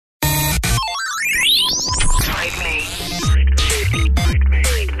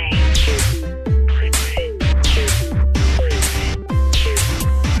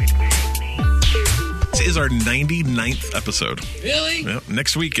our 99th episode. Really? Yep.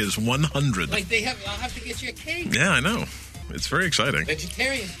 Next week is 100. Like I'll have to get you a cake. Yeah, I know. It's very exciting.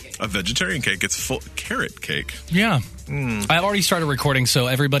 Vegetarian cake. A vegetarian cake. It's full carrot cake. Yeah. I've already started recording, so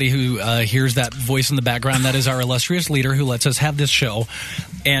everybody who hears that voice in the background, that is our illustrious leader who lets us have this show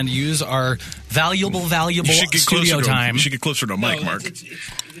and use our valuable studio time. You should get closer to a mic, Mark.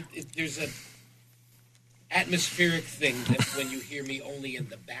 There's an atmospheric thing that when you hear me only in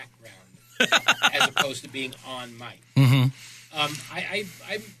the background as opposed to being on mic.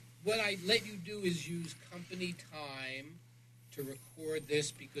 What I let you do is use company time to record this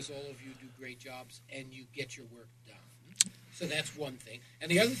because all of you do great jobs and you get your work done. So that's one thing.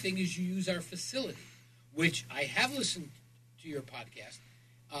 And the other thing is you use our facility, which I have listened to your podcast,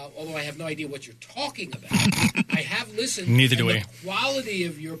 although I have no idea what you're talking about. I have listened. Neither do we. The quality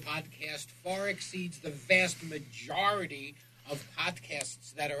of your podcast far exceeds the vast majority of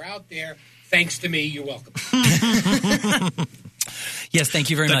podcasts that are out there. Thanks to me, you're welcome. Yes, thank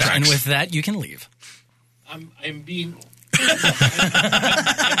you very much. And with that, you can leave. I'm being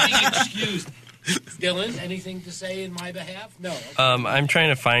excused. Dylan, anything to say in my behalf? No. Okay. I'm trying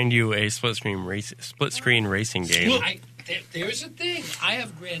to find you a split screen racing game. Well, there's a thing. I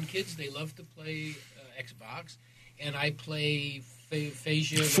have grandkids. They love to play Xbox, and I play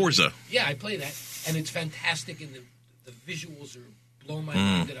Forza. Yeah, I play that, and it's fantastic, and the visuals blow my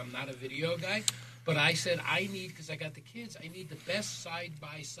mind that I'm not a video guy. But I said because I got the kids, I need the best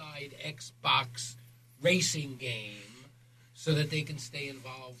side-by-side Xbox racing game so that they can stay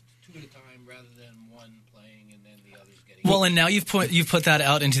involved two at a time rather than one playing and then the others getting... Well, and now you've put that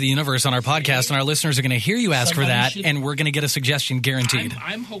out into the universe on our podcast, and our listeners are going to hear you ask for that, and we're going to get a suggestion guaranteed.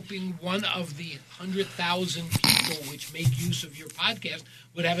 I'm hoping one of the 100,000 people which make use of your podcast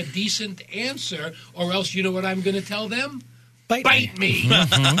would have a decent answer, or else you know what I'm going to tell them? Bite me.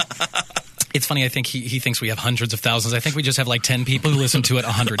 Mm-hmm. It's funny, I think he thinks we have hundreds of thousands. I think we just have like 10 people who listen to it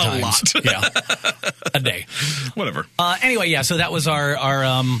 100 times. A lot. Yeah. A day. Whatever. Anyway, yeah, so that was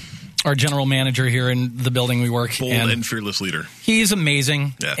our general manager here in the building we work. Bold and fearless leader. He's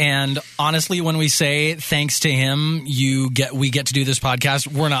amazing. Yeah. And honestly, when we say thanks to him, we get to do this podcast,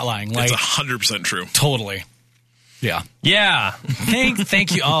 we're not lying. It's 100% true. Totally. Yeah. Yeah.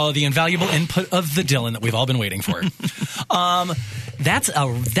 Thank you. Oh, the invaluable input of the Dylan that we've all been waiting for.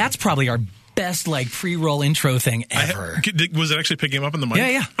 That's probably our best pre-roll intro thing ever. Was it actually picking him up in the mic?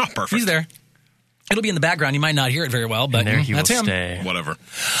 Yeah. Oh, perfect. He's there. It'll be in the background. You might not hear it very well, but and there he that's will him. Stay. Whatever.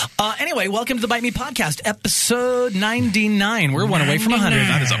 Anyway, welcome to the Bite Me Podcast, episode 99. We're one away from 100.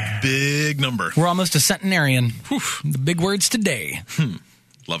 That is a big number. We're almost a centenarian. Whew. The big words today.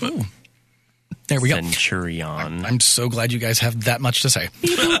 Love it. Ooh. There we go. Centurion. I'm so glad you guys have that much to say.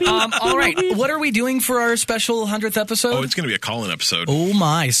 All right. What are we doing for our special 100th episode? Oh, it's going to be a call-in episode. Oh,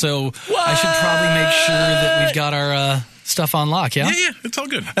 my. So I should probably make sure that we've got our stuff on lock, yeah? Yeah. It's all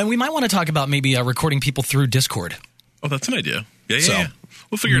good. And we might want to talk about maybe recording people through Discord. Oh, that's an idea. Yeah.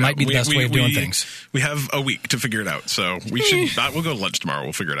 We'll figure it out. Might be the best way of doing things. We have a week to figure it out, so we should. We'll go to lunch tomorrow.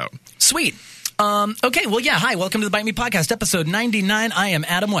 We'll figure it out. Sweet. Okay, well, yeah, hi. Welcome to the Bite Me Podcast, episode 99. I am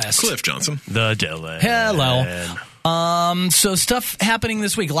Adam West. Cliff Johnson. The Dylan. Hello. So stuff happening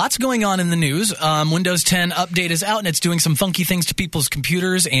this week. Lots going on in the news. Windows 10 update is out, and it's doing some funky things to people's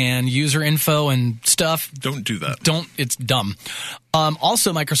computers and user info and stuff. Don't do that. It's dumb.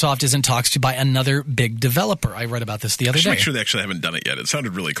 Also, Microsoft is in talks to buy another big developer. I read about this the other day. Make sure they actually haven't done it yet. It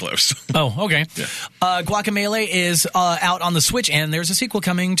sounded really close. Oh, okay. Yeah. Guacamelee is out on the Switch, and there's a sequel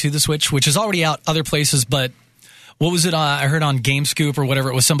coming to the Switch, which is already out other places, but what was it? I heard on GameScoop or whatever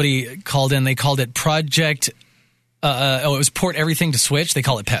it was, somebody called in. They called it Project... it was Port Everything to Switch. They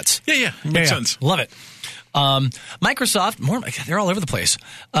call it PETS. Yeah. Makes sense. Love it. Microsoft, they're all over the place.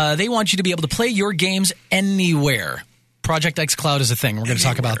 They want you to be able to play your games anywhere. Project X Cloud is a thing. We're going to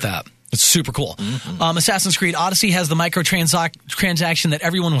talk about that. It's super cool. Mm-hmm. Assassin's Creed Odyssey has the microtransaction that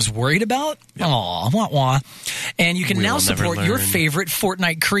everyone was worried about. Yep. Aw, wah, wah. And you can now support your favorite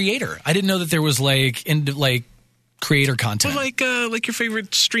Fortnite creator. I didn't know that there was creator content. Well, like your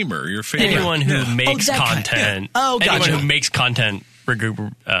favorite streamer, your favorite... Anyone who makes content. Oh, gotcha. Anyone who makes content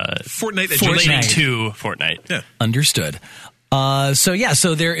Fortnite relating to Fortnite. Yeah. Understood.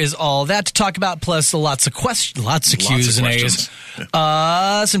 So there is all that to talk about, plus lots of Q's and A's.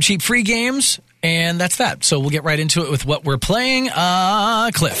 Yeah. Some cheap free games, and that's that. So we'll get right into it with what we're playing.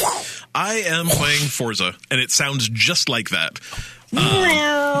 Cliff. I am playing Forza, and it sounds just like that.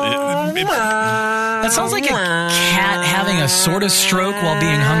 That sounds like a cat having a sort of stroke while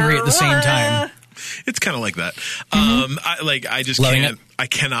being hungry at the same time. It's kind of like that. I just Loving can't. I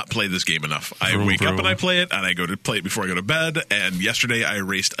cannot play this game enough. I wake up and I play it, and I go to play it before I go to bed. And yesterday I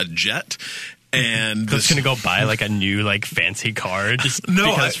raced a jet, and Just gonna go buy like a new like fancy car just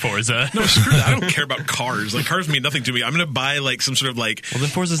because Forza. No, screw that. I don't care about cars. Like cars mean nothing to me. I'm gonna buy like some sort of like. Well, then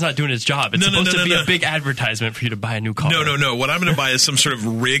Forza's not doing its job. It's supposed to be a big advertisement for you to buy a new car. No. What I'm gonna buy is some sort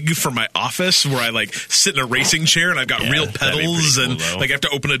of rig for my office where I like sit in a racing chair and I've got real pedals cool, and though. like I have to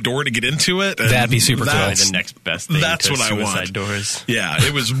open a door to get into it. And That'd be super cool. Probably the next best thing. That's to what I Suicide want. Doors. Yeah,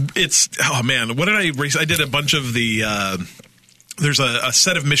 it's oh man, what did I race? I did a bunch of the. There's a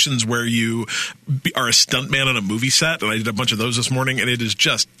set of missions where you are a stuntman on a movie set, and I did a bunch of those this morning, and it is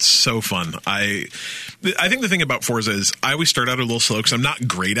just so fun. I think the thing about Forza is I always start out a little slow because I'm not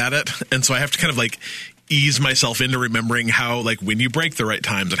great at it, and so I have to kind of like ease myself into remembering how like when you brake the right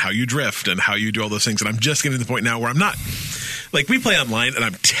times and how you drift and how you do all those things. And I'm just getting to the point now where I'm not. Like, we play online, and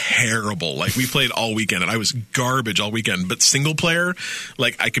I'm terrible. Like, we played all weekend, and I was garbage all weekend. But single player,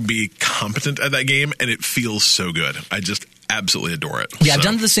 like, I can be competent at that game, and it feels so good. I just absolutely adore it. Yeah, I've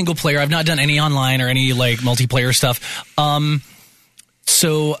done the single player. I've not done any online or any, like, multiplayer stuff.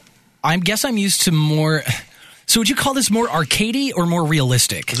 So I guess I'm used to more... So would you call this more arcadey or more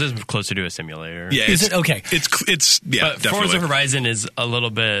realistic? This is closer to a simulator. Yeah, is it? Okay. It's yeah, But definitely. Forza Horizon is a little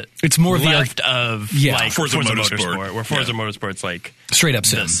bit It's more of the left of like Forza Motorsport. Motorsport, where Forza Motorsport's like Straight up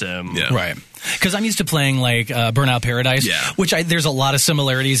the sim. sim. Yeah. Right. Because I'm used to playing like Burnout Paradise, which there's a lot of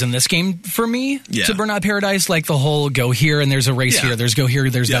similarities in this game for me to Burnout Paradise. Like the whole go here and there's a race here, there's go here,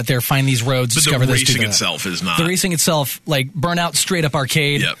 there's that there, find these roads, But discover the this, do racing that. itself is not. The racing itself, like Burnout, straight up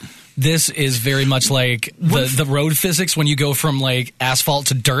arcade. Yep. This is very much like the road physics when you go from like asphalt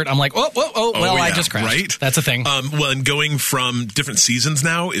to dirt. I'm like, I just crashed. Right? That's a thing. Well, and going from different seasons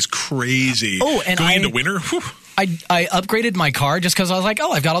now is crazy. Oh, and going into winter, whew. I upgraded my car just because I was like,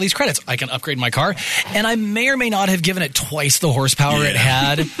 I've got all these credits. I can upgrade my car. And I may or may not have given it twice the horsepower it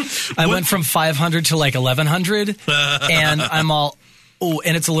had. I went from 500 to like 1100. And I'm all,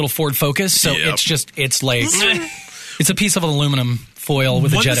 and it's a little Ford Focus. So it's like, it's a piece of aluminum foil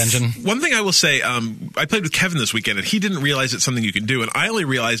with a jet engine. One thing I will say, I played with Kevin this weekend, and he didn't realize it's something you can do, and I only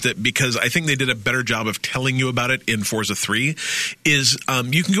realized it because I think they did a better job of telling you about it in Forza 3, is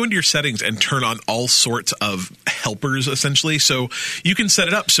you can go into your settings and turn on all sorts of helpers, essentially. So you can set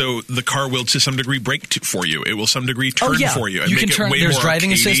it up so the car will, to some degree, brake for you. It will, some degree, turn for you. And you make can turn. it way There's more driving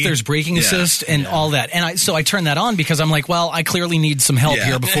arcadey. assist, there's braking assist, and all that. And so I turned that on because I'm like, well, I clearly need some help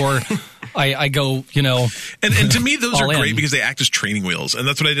here before I go, And to me, those are all great in. because they act as training wheels, and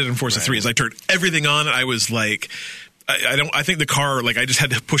that's what I did in Forza 3. Is I turned everything on, and I was like, I think the car, like, I just had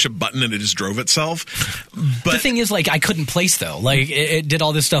to push a button and it just drove itself. But the thing is, like, I couldn't place though. Like, it did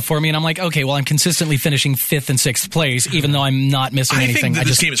all this stuff for me, and I'm like, okay, well, I'm consistently finishing 5th and 6th place, even though I'm not missing I anything. think that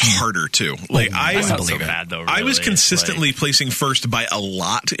this game is harder too. Like That's not so believe it. bad though. I was really. consistently placing first by a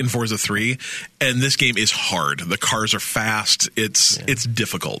lot in Forza 3, and this game is hard. The cars are fast. It's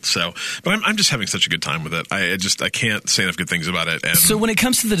difficult. So, but I'm just having such a good time with it. I can't say enough good things about it. And So when it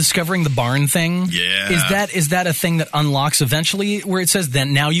comes to the discovering the barn thing, is that a thing that unlocks eventually where it says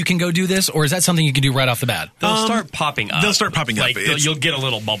then now you can go do this, or is that something you can do right off the bat? They'll start popping up. They'll start popping up. Like you'll get a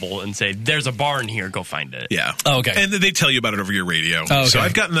little bubble and say, "There's a barn here. Go find it." Yeah. Oh, okay. And they tell you about it over your radio. Oh, okay. So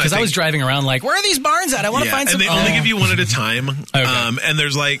I've gotten because I was driving around like, where are these barns at? I want to find some. And they only give you one at a time. Okay. And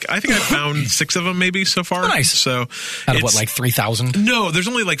there's like, I think I've found 6 of them maybe so far. Oh, nice. So out of it's- what, like 3,000? No, there's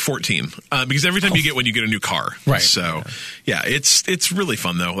only like 14 because every time you get one, you get a new car. Right. So, yeah, it's really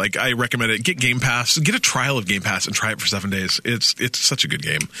fun though. Like I recommend it. Get Game Pass. Get a trial of Game Pass and try it for 7 days. It's such a good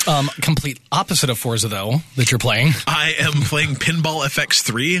game. Complete opposite of Forza though that you're playing. I am playing Pinball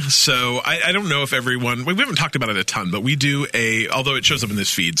FX3. So I don't know if everyone. We haven't talked about it a ton, but we do although it shows up in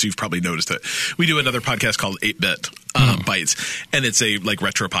this feed, so you've probably noticed it. We do another podcast called 8-Bit Bites, and it's a like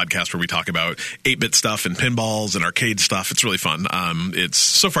retro podcast where we talk about 8-bit stuff and pinballs and arcade stuff. It's really fun.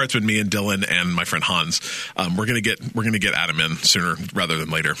 It's been me and Dylan and my friend Hans. We're gonna get Adam in sooner rather than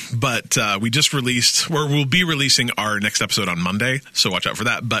later. But we just we'll be releasing our next episode on Monday, so watch out for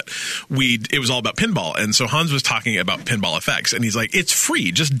that. But it was all about pinball, and so Hans was talking about Pinball FX, and he's like, "It's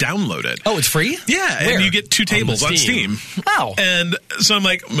free, just download it." Oh, it's free? Yeah, Where? and you get 2 tables on Steam. Wow. And so I'm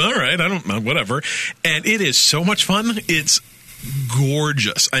like, all right, I don't know, whatever. And it is so much fun. It's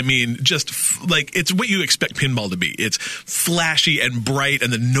gorgeous. I mean, just like it's what you expect pinball to be. It's flashy and bright,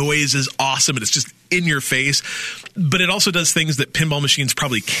 and the noise is awesome, and it's just in your face. But it also does things that pinball machines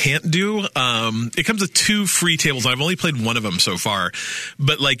probably can't do. It comes with 2 free tables. I've only played one of them so far,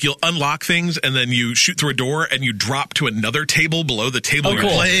 but like you'll unlock things and then you shoot through a door and you drop to another table below the table you're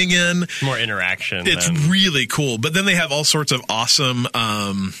playing in. More interaction. It's really cool. But then they have all sorts of awesome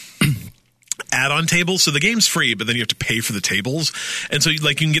add-on tables. So the game's free, but then you have to pay for the tables. And so you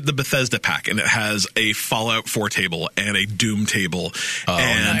can get the Bethesda pack, and it has a Fallout 4 table and a Doom table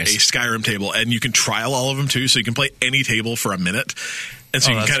and nice. a Skyrim table, and you can trial all of them too. So you can play any table for a minute. And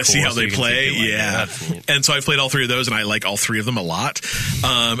so you can kind of see how they play. Yeah. And so I played all three of those, and I like all three of them a lot.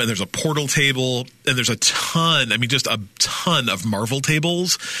 And there's a Portal table, and there's just a ton of Marvel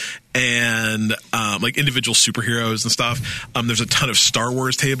tables and like individual superheroes and stuff. There's a ton of Star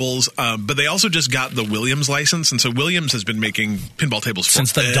Wars tables. But they also just got the Williams license. And so Williams has been making pinball tables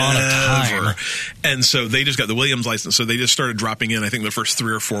since the dawn of time. And so they just got the Williams license. So they just started dropping in, I think, the first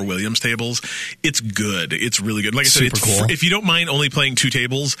 3 or 4 Williams tables. It's good. It's really good. Like I said, it's cool. If you don't mind only playing 2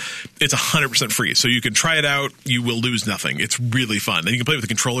 tables, it's 100% free. So you can try it out. You will lose nothing. It's really fun. And you can play with the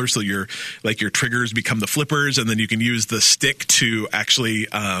controller, so your triggers become the flippers, and then you can use the stick to actually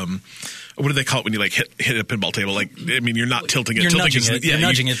what do they call it when you hit a pinball table? You're not tilting it. You're nudging it. Yeah, you're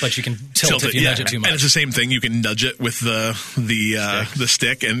nudging it, but you can tilt if you nudge it too much. And it's the same thing. You can nudge it with the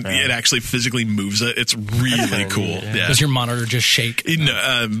stick, and it actually physically moves it. It's really cool. Yeah. Does your monitor just shake? No,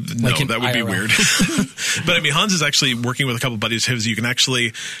 that would be weird. But Hans is actually working with a couple buddies of his. You can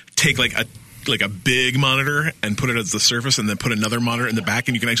actually take a big monitor and put it as the surface, and then put another monitor in the back,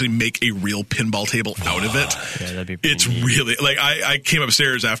 and you can actually make a real pinball table out of it. Yeah, that'd be pretty It's neat. really I came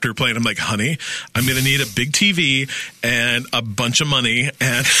upstairs after playing. I'm like, honey, I'm going to need a big TV and a bunch of money.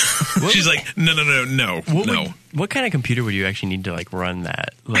 And she's like, no. What kind of computer would you actually need to run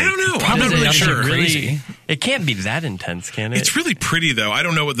that? I don't know. I'm Probably not really nothing sure. crazy. It can't be that intense, can it? It's really pretty, though. I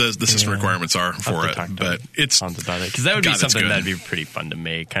don't know what the system requirements are for it, but it's Hans about it, because that would be God, it's something good. that'd be pretty fun to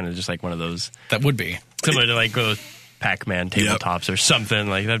make. Kind of just like one of those That would be. similar to those Pac-Man tabletops or something.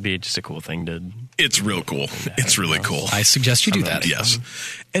 That'd be just a cool thing to. It's real cool. It's really cool. I suggest you do that. Yes.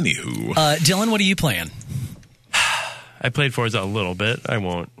 Anywho, Dylan, what are you playing? I played Forza a little bit. I'm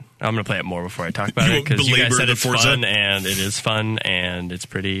going to play it more before I talk about You it, because you belabor guys said the it's Forza? fun, and it is fun, and it's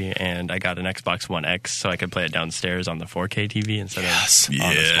pretty, and I got an Xbox One X, so I could play it downstairs on the 4K TV instead of on the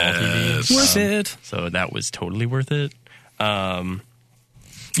small TV. Worth it. So that was totally worth it.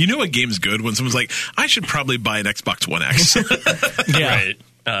 you know a game's good when someone's like, I should probably buy an Xbox One X. Yeah. Right.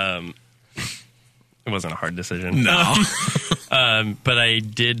 It wasn't a hard decision. No. But I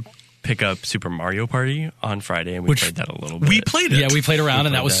did pick up Super Mario Party on Friday, and we played that a little bit. We played it. Yeah, we played around,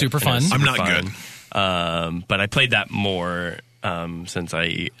 and that was super fun. I'm not good. But I played that more since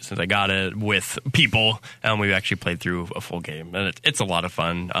I got it with people, and we actually played through a full game, and it's a lot of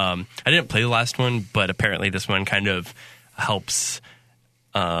fun. I didn't play the last one, but apparently this one kind of helps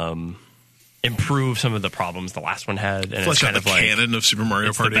improve some of the problems the last one had, and Flesh it's out kind the of canon of Super Mario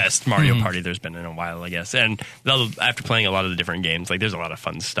it's Party. the best Mario Party there's been in a while, I guess. And after playing a lot of the different games, there's a lot of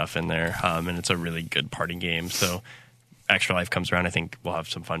fun stuff in there, and it's a really good party game. So Extra Life comes around, I think we'll have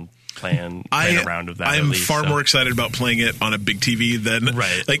some fun playing around with that. I'm far more excited about playing it on a big TV than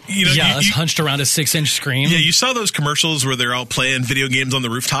us hunched around a 6-inch screen. Yeah, you saw those commercials where they're all playing video games on the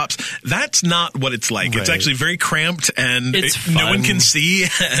rooftops. That's not what it's like. It's actually very cramped, and no one can see.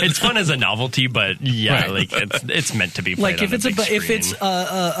 It's fun as a novelty, but it's meant to be played if on if it's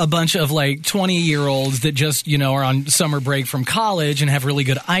a bunch of 20-year-olds that just are on summer break from college and have really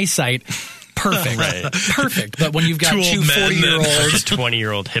good eyesight. Perfect. Right. Perfect. But when you've got two 40-year-olds,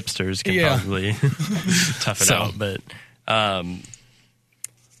 20-year-old hipsters can probably tough it out. But and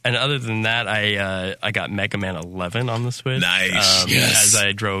other than that, I got Mega Man 11 on the Switch. Nice. Yes.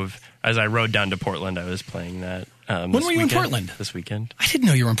 As I rode down to Portland, I was playing that. When were you in Portland? This weekend. I didn't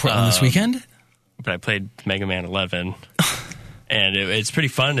know you were in Portland this weekend. But I played Mega Man 11, and it's pretty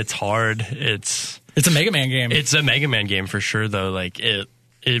fun. It's hard. It's a Mega Man game. It's a Mega Man game for sure, though.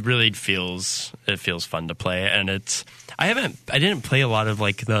 It really feels fun to play, and I didn't play a lot of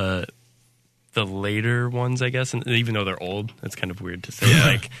the later ones, I guess, and even though they're old, it's kind of weird to say.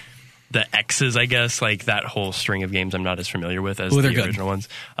 Yeah. The X's, I guess, that whole string of games I'm not as familiar with as the original ones.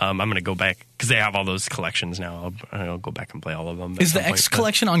 I'm going to go back because they have all those collections now. I'll go back and play all of them. Is the X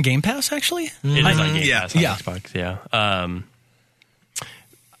collection on Game Pass, actually? It is on Game Pass on yeah. Xbox, yeah.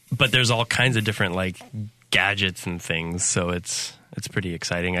 But there's all kinds of different gadgets and things, so it's pretty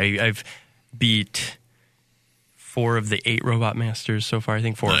exciting. I've beat 4 of the 8 Robot Masters so far. I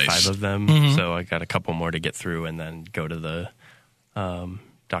think 4 or 5 of them. Mm-hmm. So I got a couple more to get through, and then go to the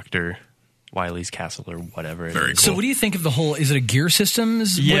Dr. Wily's castle or whatever. Very cool. So what do you think of the whole? Is it a gear system? What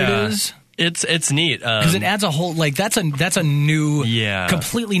it is? It's neat because it adds a whole that's a new,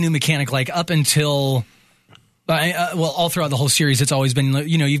 completely new mechanic. Up until. All throughout the whole series, it's always been,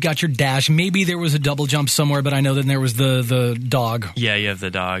 you've got your dash. Maybe there was a double jump somewhere, but I know that there was the dog. Yeah, you have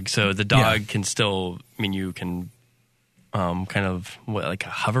the dog. So the dog can still, you can kind of like a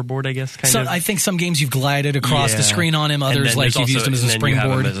hoverboard, I guess. I think some games you've glided across the screen on him. Others like you've used them as a springboard. You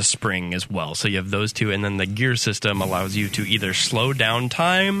have them as a spring as well. So you have those two, and then the gear system allows you to either slow down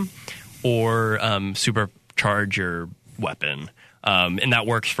time or supercharge your weapon, and that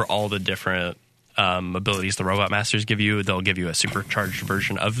works for all the different abilities the Robot Masters give you. They'll give you a supercharged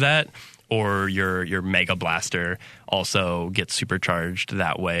version of that, or your Mega Blaster also gets supercharged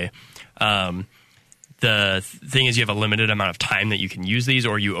that way. The thing is, you have a limited amount of time that you can use these,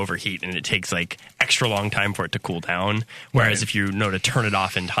 or you overheat, and it takes like extra long time for it to cool down. Whereas if you know to turn it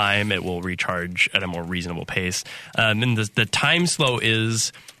off in time, it will recharge at a more reasonable pace. And the time slow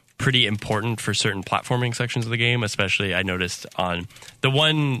is pretty important for certain platforming sections of the game. Especially, I noticed on the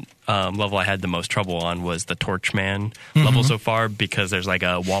one level I had the most trouble on was the Torchman level so far, because there's like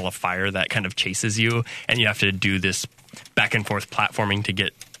a wall of fire that kind of chases you, and you have to do this back and forth platforming to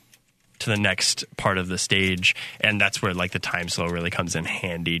get to the next part of the stage, and that's where like the time slow really comes in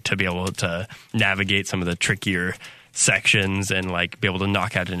handy to be able to navigate some of the trickier sections and like be able to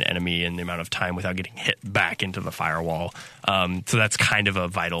knock out an enemy in the amount of time without getting hit back into the firewall. So that's kind of a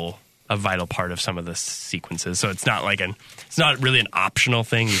vital part of some of the sequences. So it's not really an optional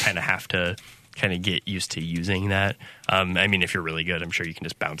thing. You kind of have to kind of get used to using that. I mean, if you're really good, I'm sure you can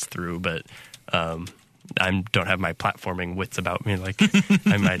just bounce through, but I don't have my platforming wits about me like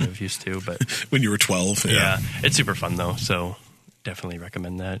I might have used to. But when you were 12, yeah, it's super fun though. So definitely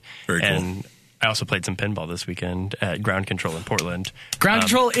recommend that. Very cool. And I also played some pinball this weekend at Ground Control in Portland. Ground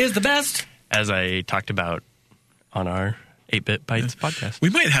Control is the best, as I talked about on our 8-Bit Bytes podcast. We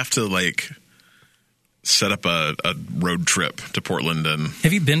might have to set up a road trip to Portland. And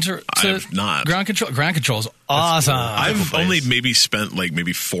have you been to I've not. Ground Control? Ground Control is awesome. I've only maybe spent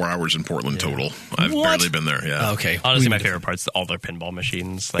maybe 4 hours in Portland total. I've barely been there. Yeah. Okay. Honestly, my favorite part's all their pinball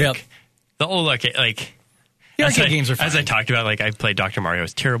machines. Yep. The old the arcade games are fun. As I talked about, I played Dr. Mario. I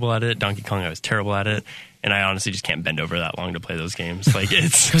was terrible at it. Donkey Kong, I was terrible at it. And I honestly just can't bend over that long to play those games.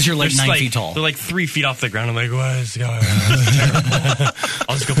 It's because you're 9 feet tall. They're 3 feet off the ground. I'm like, what is going on? That's terrible.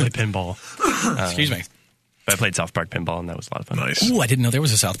 I'll just go play pinball. Excuse me. But I played South Park Pinball, and that was a lot of fun. Nice. Ooh, I didn't know there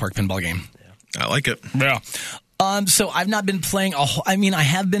was a South Park pinball game. Yeah. I like it. Yeah. So I've not been playing I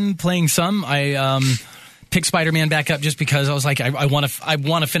have been playing some. I picked Spider-Man back up just because I was like, I want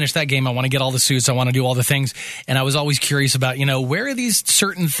to finish that game. I want to get all the suits. I want to do all the things. And I was always curious about, where are these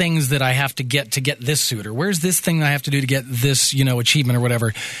certain things that I have to get this suit, or where's this thing that I have to do to get this, achievement or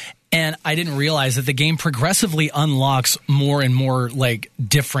whatever. And I didn't realize that the game progressively unlocks more and more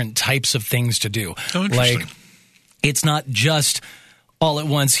different types of things to do. Oh, interesting. It's not just all at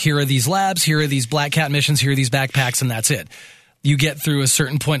once, here are these labs, here are these Black Cat missions, here are these backpacks, and that's it. You get through a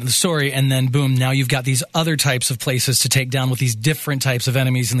certain point of the story, and then boom, now you've got these other types of places to take down with these different types of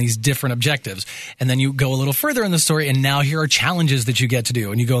enemies and these different objectives. And then you go a little further in the story, and now here are challenges that you get to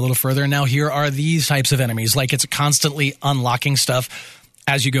do. And you go a little further, and now here are these types of enemies. It's constantly unlocking stuff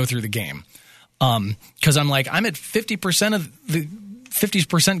as you go through the game. Because I'm at 50% of the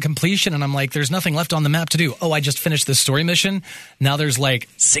 50% completion, and I'm like, there's nothing left on the map to do. Oh, I just finished this story mission. Now there's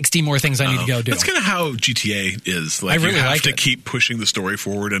 60 more things I need to go do. That's kind of how GTA is. I really you have like to keep pushing the story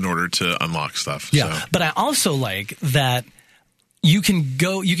forward in order to unlock stuff. Yeah, so. But I also like that you can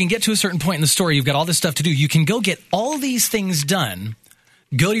get to a certain point in the story. You've got all this stuff to do. You can go get all these things done.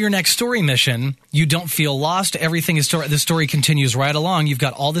 Go to your next story mission. You don't feel lost. Everything is the story continues right along. You've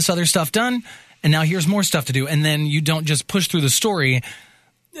got all this other stuff done. And now here's more stuff to do. And then you don't just push through the story.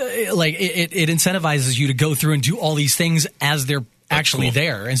 It incentivizes you to go through and do all these things as they're actually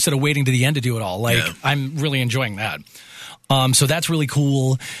there instead of waiting to the end to do it all. I'm really enjoying that. So that's really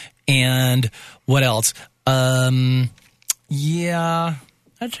cool. And what else? Yeah,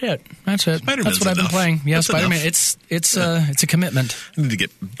 that's it. That's what I've been playing. Yeah, Spider-Man. It's a commitment. I need to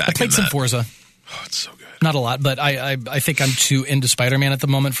get back. I played some Forza. Oh, it's so good. Not a lot, but I think I'm too into Spider-Man at the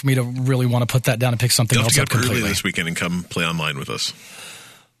moment for me to really want to put that down and pick something else up completely. You'll have to get up early this weekend and come play online with us.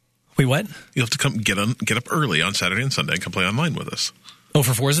 Wait, what? You'll have to come get up early on Saturday and Sunday and come play online with us. Oh,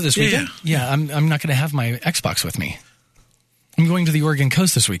 for Forza this weekend? Yeah, I'm not going to have my Xbox with me. I'm going to the Oregon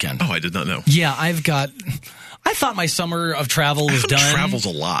coast this weekend. Oh, I did not know. Yeah, I thought my summer of travel was done. Travels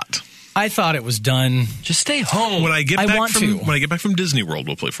a lot. I thought it was done. Just stay home. When I get back from Disney World,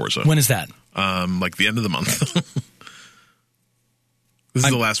 we'll play Forza. When is that? The end of the month. This is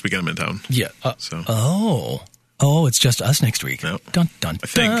the last weekend I'm in town. Yeah. It's just us next week. No. Dun, dun, I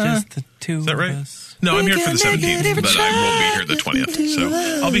think. Is that right? No, I'm here for the 17th, but I won't be here the 20th. So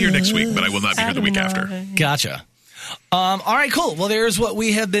I'll be here next week, but I will not be here the week after. Gotcha. All right, cool. Well, there's what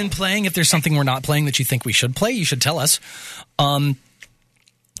we have been playing. If there's something we're not playing that you think we should play, you should tell us.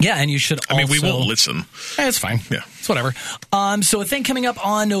 Yeah, and you should also... I mean, we won't listen. It's fine. Yeah. It's whatever. So a thing coming up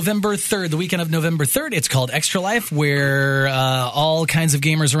on November 3rd, the weekend of November 3rd, it's called Extra Life, where all kinds of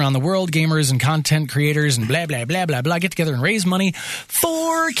gamers around the world, gamers and content creators and blah, blah, blah, blah, blah, get together and raise money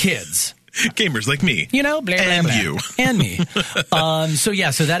for kids. Gamers like me. You know, blah, blah, and blah. you. And me.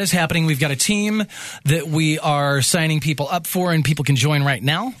 So that is happening. We've got a team that we are signing people up for, and people can join right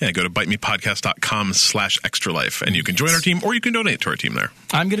now. Yeah, go to bitemepodcast.com/extralife, and you can join our team, or you can donate to our team there.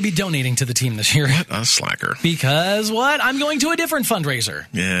 I'm going to be donating to the team this year. What a slacker. Because what? I'm going to a different fundraiser.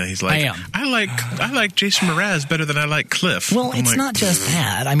 Yeah, he's like, I am. I like Jason Mraz better than I like Cliff. Well, I'm it's like, not just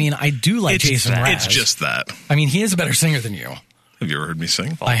that. I mean, I do like Jason Mraz. It's just that. I mean, he is a better singer than you. Have you ever heard me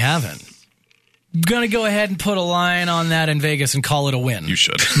sing? I haven't. Going to go ahead and put a line on that in Vegas and call it a win. You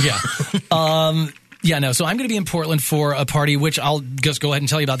should. Yeah. So I'm going to be in Portland for a party, which I'll just go ahead and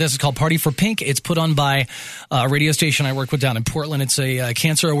tell you about this. It's called Party for Pink. It's put on by a radio station I work with down in Portland. It's a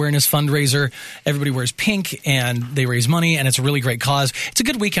cancer awareness fundraiser. Everybody wears pink, and they raise money, and it's a really great cause. It's a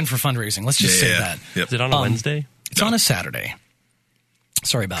good weekend for fundraising. Let's just say that. Yep. Is it on a Wednesday? It's on a Saturday.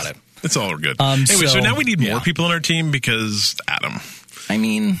 Sorry about it. It's all good. Anyway, so now we need more people on our team because Adam. I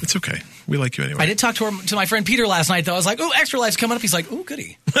mean, it's okay. We like you anyway. I did talk to my friend Peter last night, though. I was like, "Oh, Extra Life's coming up." He's like, "Oh,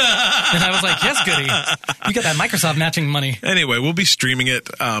 goody." And I was like, "Yes, goody. You got that Microsoft matching money." Anyway, we'll be streaming it.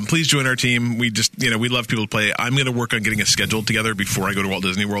 Please join our team. We just, we love people to play. I'm going to work on getting a schedule together before I go to Walt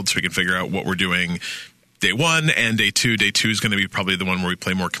Disney World so we can figure out what we're doing day 1 and day 2. Day 2 is going to be probably the one where we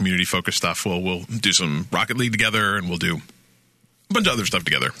play more community-focused stuff. We'll do some Rocket League together, and we'll do a bunch of other stuff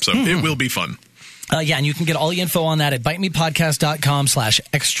together. So it will be fun. And you can get all the info on that at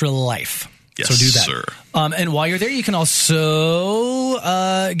bitemepodcast.com/extralife. Yes, so do that. sir. And while you're there, you can also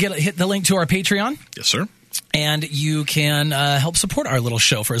hit the link to our Patreon. Yes, sir. And you can help support our little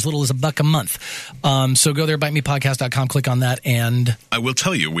show for as little as $1 a month. So go there, bitemepodcast.com, click on that, and... I will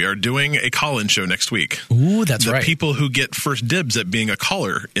tell you, we are doing a call-in show next week. Ooh, that's right. The people who get first dibs at being a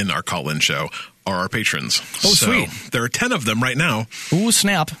caller in our call-in show are our patrons. Oh, sweet. There are 10 of them right now. Ooh,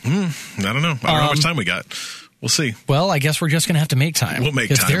 snap. I don't know. I don't know how much time we got. We'll see. Well, I guess we're just going to have to make time. We'll make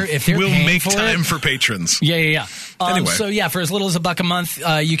time. If they're we'll make for time it, for patrons. Yeah. Anyway. So, for as little as $1 a month,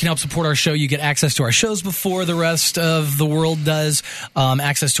 you can help support our show. You get access to our shows before the rest of the world does.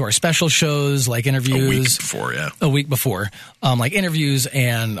 Access to our special shows like interviews. A week before. Like interviews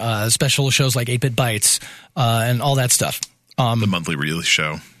and special shows like 8-Bit Bites and all that stuff. The monthly release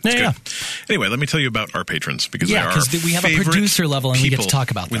show. Yeah. Anyway, let me tell you about our patrons because they are our we have a producer level and people. We get to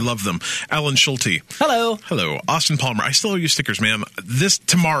talk about them. We love them. Alan Schulte. Hello. Austin Palmer. I still owe you stickers, man.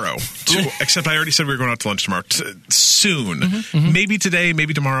 Tomorrow. Except I already said we were going out to lunch tomorrow. Soon. Mm-hmm. Maybe today,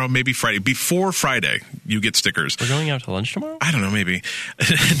 maybe tomorrow, maybe Friday. Before Friday, you get stickers. We're going out to lunch tomorrow? I don't know, maybe.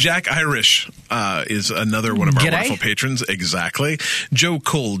 Jack Irish is another one of our wonderful patrons. Exactly. Joe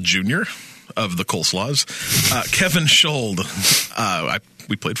Cole Jr., of the Coleslaws. Kevin Schold.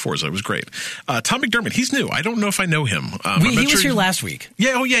 We played Forza. It was great. Tom McDermott. He's new. I don't know if I know him. He was here last week.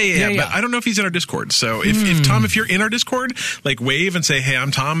 Yeah. But I don't know if he's in our Discord. So if Tom, if you're in our Discord, wave and say, "Hey,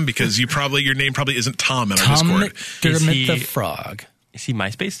 I'm Tom," because your name probably isn't Tom in our Discord. McDermott the Frog. Is he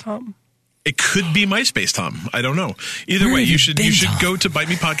MySpace Tom? It could be MySpace Tom. I don't know. Either way, you should go to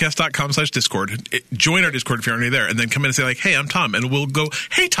bitemepodcast.com/Discord. Join our Discord if you're already there, and then come in and say hey, I'm Tom, and we'll go,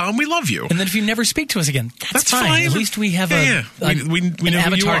 hey Tom, we love you. And then if you never speak to us again, that's fine. At least we have we an know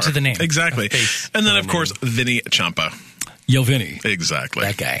avatar to the name. Exactly. And then of course Vinny Champa. Yo, Vinny. Exactly.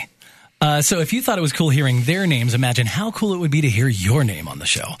 That guy. So if you thought it was cool hearing their names, imagine how cool it would be to hear your name on the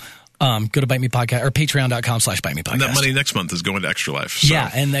show. Go to Bite Me Podcast or patreon.com/BiteMePodcast. And that money next month is going to Extra Life. So.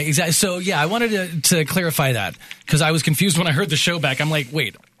 Yeah, and exactly. So I wanted to clarify that because I was confused when I heard the show back. I'm like,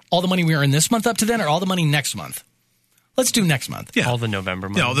 wait, all the money we earn this month up to then, or all the money next month? Let's do next month. Yeah, all the November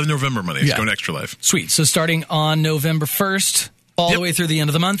money. Yeah, all the November money is going to Extra Life. Sweet. So starting on November 1st. All the way through the end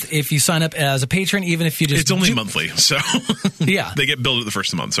of the month. If you sign up as a patron, even if you just... It's only monthly, so... Yeah. They get billed at the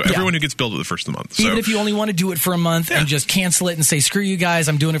first of the month. So everyone who gets billed at the first of the month. So. Even if you only want to do it for a month and just cancel it and say, screw you guys,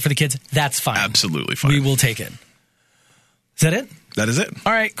 I'm doing it for the kids, that's fine. Absolutely fine. We will take it. Is that it? That is it.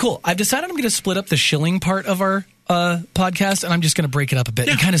 All right, cool. I've decided I'm going to split up the shilling part of our podcast, and I'm just going to break it up a bit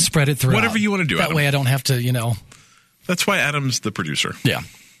and kind of spread it throughout. Whatever you want to do, That way I don't have to, That's why Adam's the producer. Yeah.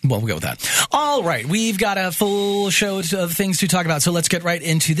 Well, we'll go with that. All right. We've got a full show of things to talk about. So let's get right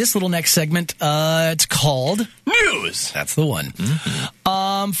into this little next segment. It's called News. That's the one.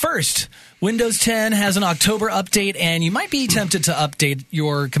 Mm-hmm. First, Windows 10 has an October update, and you might be tempted to update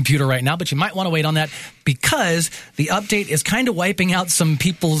your computer right now, but you might want to wait on that because the update is kind of wiping out some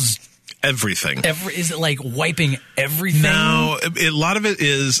people's everything. Is it like wiping everything? No, a lot of it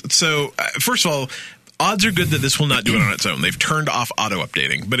is. So, first of all, odds are good that this will not do it on its own. They've turned off auto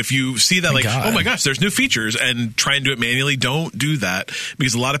updating. But if you see that, oh my gosh, there's new features, and try and do it manually, don't do that,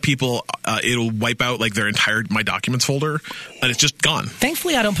 because a lot of people, it'll wipe out like their entire My Documents folder, and it's just gone.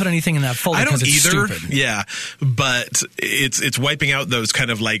 Thankfully, I don't put anything in that folder. I don't it's either. Stupid. Yeah, but it's wiping out those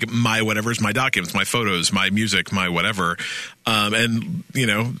kind of like my whatever's, my documents, my photos, my music, my whatever. And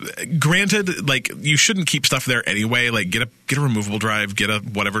granted, like you shouldn't keep stuff there anyway. Like get a removable drive, get a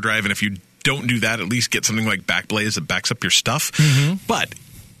whatever drive, and if you don't do that, at least get something like Backblaze that backs up your stuff. Mm-hmm. But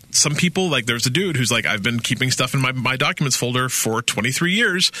some people, like there's a dude who's like, I've been keeping stuff in my documents folder for 23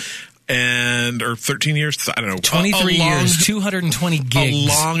 years. Or 13 years, I don't know. 23 years, 220 gigs. A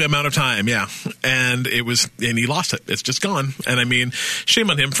long amount of time, yeah. And he lost it. It's just gone. And I mean, shame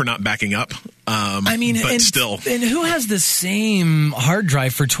on him for not backing up. Still. And who has the same hard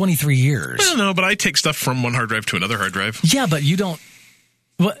drive for 23 years? I don't know, but I take stuff from one hard drive to another hard drive. Yeah, but you don't.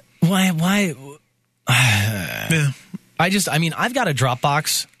 What? Why? Yeah. I've got a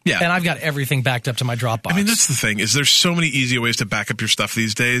Dropbox. Yeah. And I've got everything backed up to my Dropbox. I mean, that's the thing, is there's so many easy ways to back up your stuff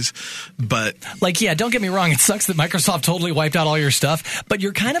these days, but... don't get me wrong, it sucks that Microsoft totally wiped out all your stuff, but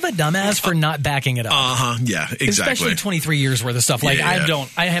you're kind of a dumbass for not backing it up. Yeah, exactly. Especially 23 years worth of stuff. I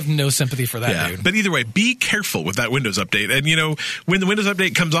have no sympathy for that, dude. But either way, be careful with that Windows update. And, when the Windows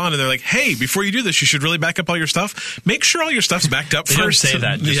update comes on and they're like, hey, before you do this, you should really back up all your stuff, make sure all your stuff's backed up they first. Don't say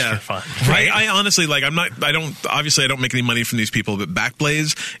that just for fun. Right? I honestly, I don't make any money from these people, but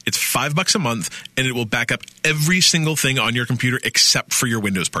Backblaze, it's $5 a month, and it will back up every single thing on your computer except for your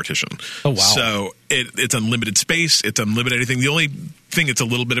Windows partition. Oh, wow. So it's unlimited space. It's unlimited anything. The only thing it's a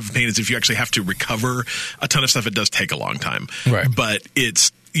little bit of a pain is if you actually have to recover a ton of stuff, it does take a long time. Right. But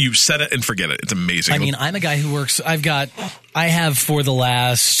you set it and forget it. It's amazing. I mean, I'm a guy who works, I have for the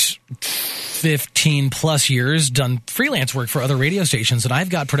last 15 plus years done freelance work for other radio stations, and I've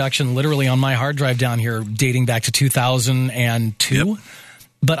got production literally on my hard drive down here dating back to 2002. Yep.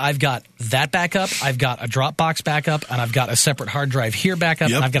 But I've got that backup, I've got a Dropbox backup, and I've got a separate hard drive here backup,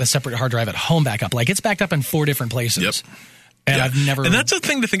 and I've got a separate hard drive at home backup. It's backed up in 4 different places. Yep. And I've never... And that's a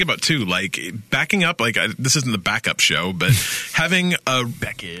thing to think about, too. Backing up, this isn't the backup show, but having a...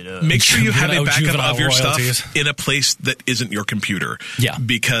 Back it up. Make sure you have a backup of your royalties. stuff in a place that isn't your computer. Yeah.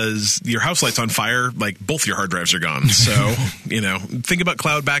 Because your house light's on fire, both your hard drives are gone. So, think about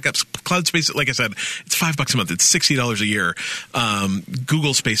cloud backups. Cloud space, like I said, it's $5 a month. It's $60 a year.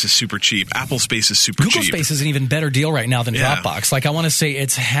 Google Space is super cheap. Apple Space is super cheap. Google Space is an even better deal right now than Dropbox. I want to say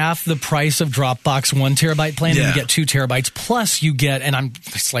it's half the price of Dropbox 1 terabyte plan, and you get 2 terabytes. Plus, you get, and I'm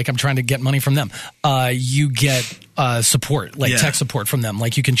trying to get money from them. You get support, tech support from them.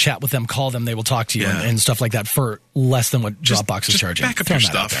 You can chat with them, call them, they will talk to you and stuff like that for less than what Dropbox is charging. Back up your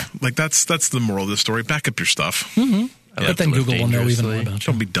stuff. That's the moral of the story. Back up your stuff. Mm-hmm. But then Google will know even more about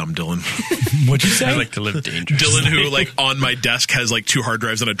you. Don't be dumb, Dylan. What'd you say? I like to live dangerously. Dylan, who on my desk has 2 hard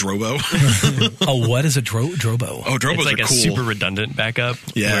drives and a Drobo. Oh, what is a Drobo? Oh, Drobos it's are cool. A super redundant backup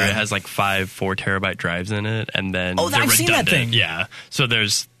where it has 5 4 terabyte drives in it, and then they're redundant. Seen that thing. Yeah, so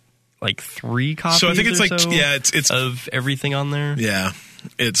there's 3 copies. So I think it's it's of everything on there. Yeah.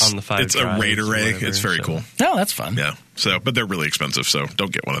 It's on the 5 it's a RAID array. Whatever, it's very cool. Oh, that's fun. Yeah. But they're really expensive, so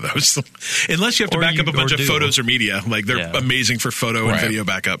don't get one of those. Unless you have to back up a bunch of photos or media. They're amazing for photo and video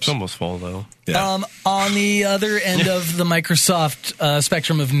backups. It's almost full, though. Yeah. On the other end of the Microsoft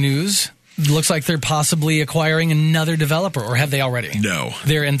spectrum of news, looks like they're possibly acquiring another developer, or have they already? No.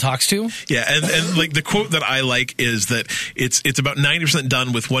 They're in talks too? Yeah, and the quote that I like is that it's about 90%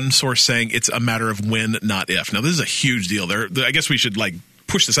 done, with one source saying it's a matter of when, not if. Now, this is a huge deal. I guess we should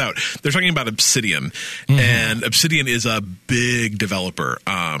push this out. They're talking about Obsidian, and Obsidian is a big developer.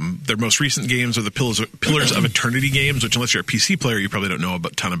 Their most recent games are the Pillars of Eternity games, which, unless you're a PC player, you probably don't know a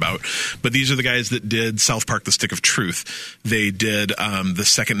ton about. But these are the guys that did South Park: The Stick of Truth. They did the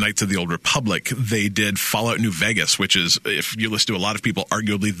Second Knights of the Old Republic. They did Fallout New Vegas, which is, if you listen to a lot of people,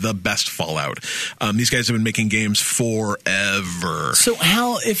 arguably the best Fallout. These guys have been making games forever. So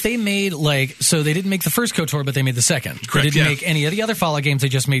if they made so they didn't make the first KOTOR, but they made the second. Correct, they didn't make any of the other Fallout games. They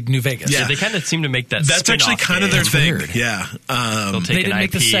just made New Vegas. Yeah, they kind of seem to make that. That's actually kind of their thing. Weird. Yeah, they'll take an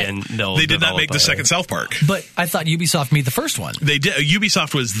IP and they'll. They did not make the second South Park, but I thought Ubisoft made the first one. They did.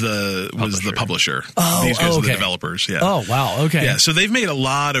 Ubisoft was the publisher. Oh, these guys are okay. the developers. Yeah. Oh, wow. Okay. Yeah. So they've made a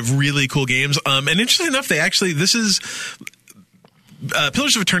lot of really cool games. And interestingly enough, this is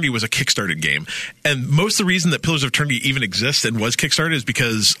Pillars of Eternity was a Kickstarted game, and most of the reason that Pillars of Eternity even exists and was Kickstarted is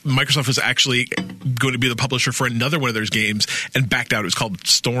because Microsoft was actually going to be the publisher for another one of those games and backed out. It was called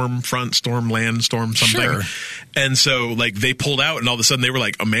Stormfront, Stormland, Storm something. Sure. And so, like, they pulled out, and all of a sudden they were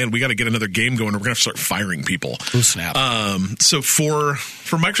like, "Oh man, we got to get another game going. Or we're going to start firing people." Ooh, snap. So for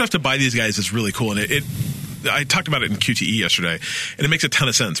Microsoft to buy these guys is really cool, and I talked about it in QTE yesterday, and it makes a ton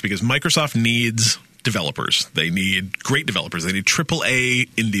of sense because Microsoft needs developers. They need great developers. They need AAA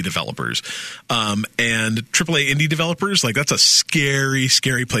indie developers. And AAA indie developers, like, that's a scary,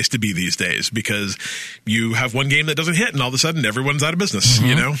 scary place to be these days because you have one game that doesn't hit and all of a sudden everyone's out of business,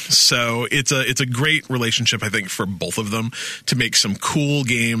 you know? So it's a great relationship, I think, for both of them to make some cool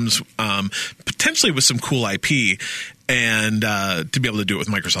games, potentially with some cool IP, and to be able to do it with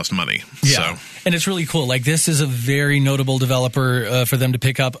Microsoft's money. Yeah. So. And it's really cool. Like, this is a very notable developer for them to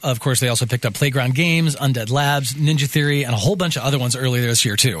pick up. Of course, they also picked up Playground Games, Undead Labs, Ninja Theory, and a whole bunch of other ones earlier this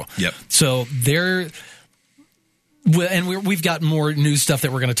year, too. Yep. So they're... And we've got more news stuff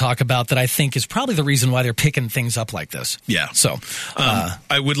that we're going to talk about that I think is probably the reason why they're picking things up like this. Yeah. So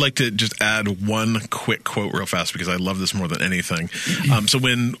I would like to just add one quick quote real fast because I love this more than anything. So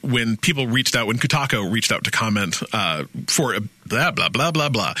when people reached out, when Kotaku reached out to comment for blah, blah, blah, blah,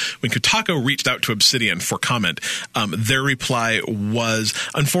 blah, when Kotaku reached out to Obsidian for comment, their reply was,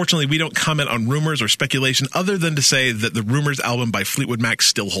 unfortunately, we don't comment on rumors or speculation other than to say that the Rumors album by Fleetwood Mac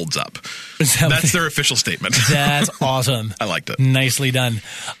still holds up. That's their official statement. That's awesome. I liked it. Nicely done.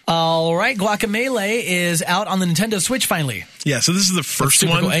 All right. Guacamelee is out on the Nintendo Switch finally. Yeah, so this is the first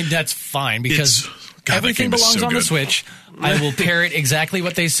one. Cool. And that's fine because God, everything belongs on the Switch. I will parrot exactly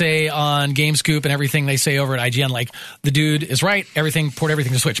what they say on GameScoop and everything they say over at IGN. Like, the dude is right. Port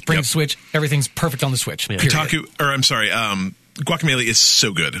everything to Switch. Bring the Switch. Everything's perfect on the Switch. Yeah. Guacamelee is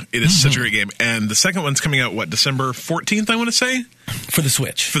so good. It is such a great game. And the second one's coming out, December 14th, I want to say? For the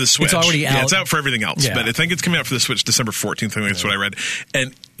Switch. For the Switch. It's already out. Yeah, it's out for everything else. Yeah. But I think it's coming out for the Switch December 14th. I think that's what I read.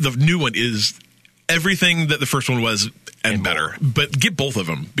 And the new one is everything that the first one was and better. But get both of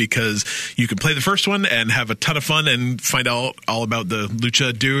them because you can play the first one and have a ton of fun and find out all about the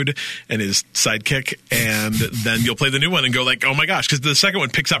Lucha dude and his sidekick. And then you'll play the new one and go like, oh my gosh, because the second one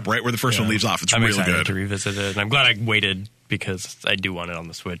picks up right where the first one leaves off. It's I'm really excited good to revisit it. And I'm glad I waited because I do want it on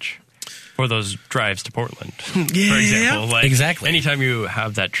the Switch. For those drives to Portland, for example. Like, exactly. Anytime you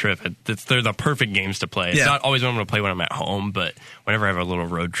have that trip, they're the perfect games to play. It's not always what I'm going to play when I'm at home, but whenever I have a little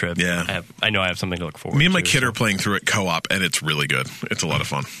road trip, I know I have something to look forward to. Me and my kid are playing through it co-op, and it's really good. It's a lot of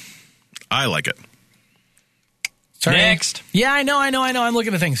fun. I like it. Sorry. Next. Yeah, I know. I'm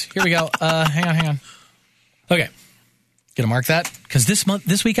looking at things. Here we go. Hang on. Okay. Gonna mark that because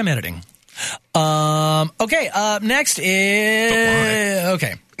this week I'm editing. Okay. Next is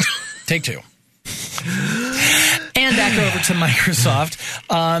okay. Take two. And back over to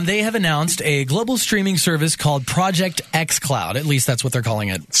Microsoft. They have announced a global streaming service called Project xCloud. At least that's what they're calling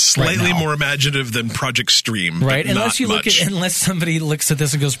it. Slightly right more imaginative than Project Stream. Right. But Unless somebody looks at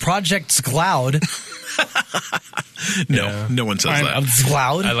this and goes, Project xCloud. No one says that.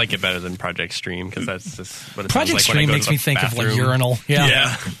 xCloud. I like it better than Project Stream because that's just what it Project sounds like Stream when I go makes to me the think bathroom. of like urinal.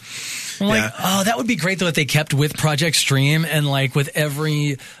 Yeah. I'm like, oh, that would be great though if they kept with Project Stream and like with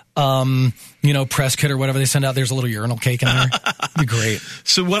every press kit or whatever they send out, there's a little urinal cake in there. It'd be great.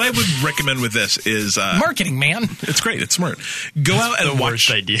 So what I would recommend with this is marketing, man. It's great. It's smart. Go out and watch.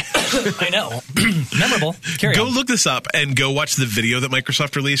 Worst idea. I know. Memorable. Go look this up and go watch the video that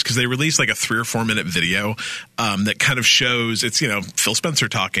Microsoft released because they released like a 3 or 4 minute video that kind of shows it's Phil Spencer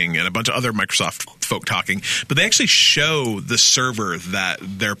talking and a bunch of other Microsoft folk talking, but they actually show the server that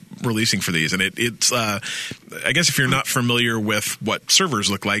they're releasing for these, and it's I guess if you're not familiar with what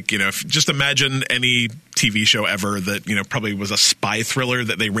servers look like, just imagine any TV show ever that probably was a spy thriller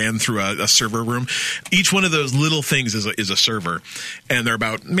that they ran through a server room. Each one of those little things is a server, and they're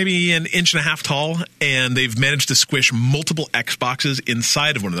about maybe an inch and a half tall, and they've managed to squish multiple Xboxes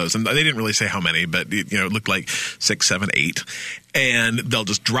inside of one of those. And they didn't really say how many, but it looked like 6, 7, 8. And they'll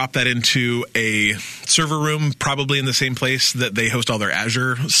just drop that into a server room, probably in the same place that they host all their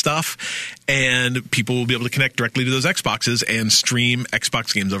Azure stuff, and people will be able to connect directly to those Xboxes and stream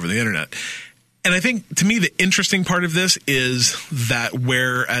Xbox games over the internet. And I think, to me, the interesting part of this is that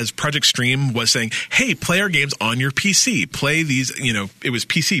whereas Project Stream was saying, hey, play our games on your PC, play these, it was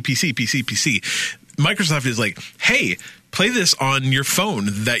PC. Microsoft is like, hey, play this on your phone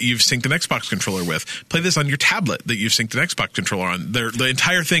that you've synced an Xbox controller with. Play this on your tablet that you've synced an Xbox controller on. The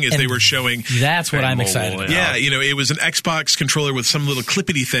entire thing is they were showing. That's what I'm excited about. Yeah, it was an Xbox controller with some little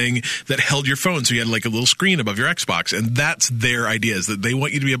clippity thing that held your phone. So you had like a little screen above your Xbox. And that's their idea, is that they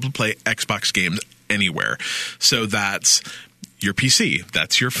want you to be able to play Xbox games anywhere. So that's your PC,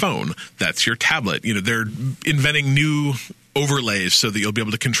 that's your phone, that's your tablet. They're inventing new overlays so that you'll be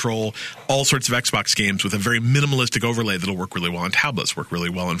able to control all sorts of Xbox games with a very minimalistic overlay that'll work really well on tablets, work really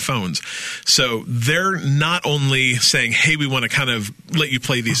well on phones. So they're not only saying, hey, we want to kind of let you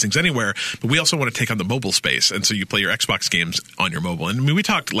play these things anywhere, but we also want to take on the mobile space. And so you play your Xbox games on your mobile. And I mean, we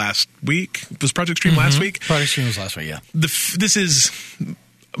talked last week. Was Project Stream last week? Project Stream was last week, yeah. This is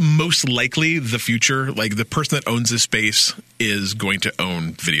most likely the future. Like, the person that owns this space is going to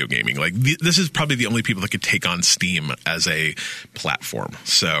own video gaming. Like, this is probably the only people that could take on Steam as a platform.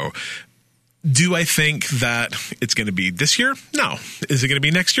 So do I think that it's going to be this year? No. Is it going to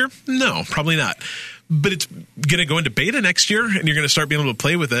be next year? No, probably not. But it's going to go into beta next year, and you're going to start being able to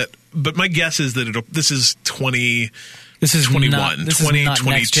play with it. But my guess is that this is 21, this is 2022. Not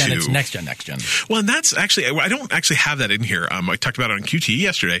next gen, it's next gen. Well, and that's actually, I don't actually have that in here. I talked about it on QT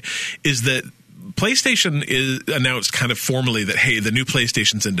yesterday, is that PlayStation is announced kind of formally that, hey, the new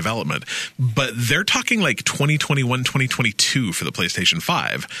PlayStation's in development, but they're talking like 2021, 2022 for the PlayStation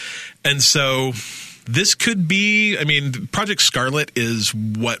 5. And so this could be, I mean, Project Scarlet is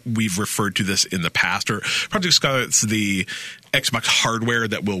what we've referred to this in the past, or Project Scarlet's the Xbox hardware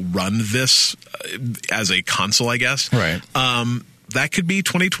that will run this as a console, I guess. Right. That could be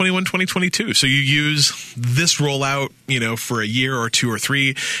 2021, 2022. So you use this rollout, for a year or two or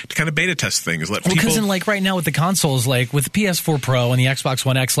three to kind of beta test things. Because like right now with the consoles, like with the PS4 Pro and the Xbox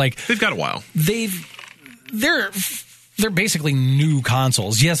One X, like they've got a while. They're basically new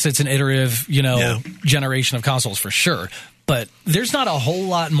consoles. Yes, it's an iterative, generation of consoles for sure. But there's not a whole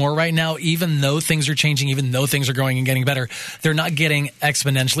lot more right now, even though things are changing, even though things are growing and getting better. They're not getting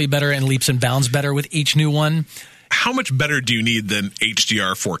exponentially better and leaps and bounds better with each new one. How much better do you need than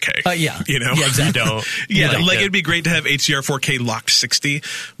HDR 4K? Yeah. Yeah, exactly. It'd be great to have HDR 4K locked 60,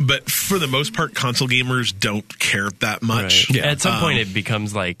 but for the most part, console gamers don't care that much. Right. Yeah. At some point, it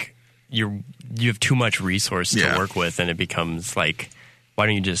becomes like you have too much resource to work with, and it becomes like, why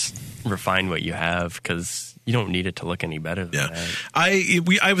don't you just refine what you have? Because you don't need it to look any better than that.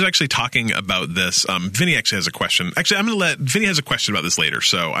 I was actually talking about this. Vinny actually has a question. Actually, I'm going to let Vinny has a question about this later,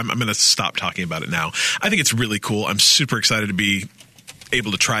 so I'm going to stop talking about it now. I think it's really cool. I'm super excited to be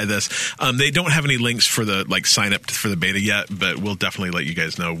able to try this. They don't have any links for the sign up for the beta yet, but we'll definitely let you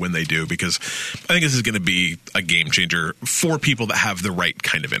guys know when they do, because I think this is going to be a game changer for people that have the right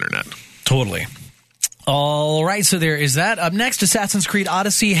kind of internet. Totally. All right, so there is that. Up next, Assassin's Creed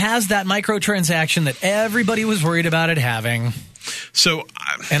Odyssey has that microtransaction that everybody was worried about it having. So,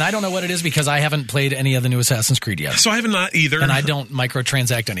 and I don't know what it is because I haven't played any of the new Assassin's Creed yet. So I have not either. And I don't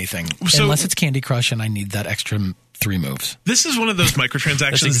microtransact anything. Unless it's Candy Crush and I need that extra 3 moves. This is one of those microtransactions.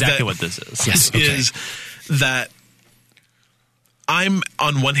 That's exactly what this is. Yes, okay. Is that I'm,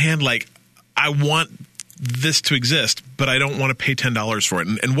 on one hand, like, I want this to exist, but I don't want to pay $10 for it.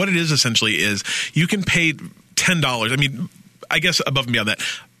 And what it is essentially is you can pay $10. I mean, I guess above and beyond that,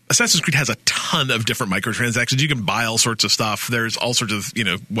 Assassin's Creed has a ton of different microtransactions. You can buy all sorts of stuff. There's all sorts of,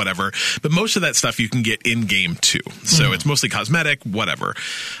 whatever. But most of that stuff you can get in-game too. So it's mostly cosmetic, whatever.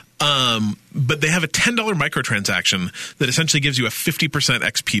 But they have a $10 microtransaction that essentially gives you a 50%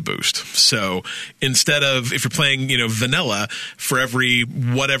 XP boost. So instead of, if you're playing, vanilla, for every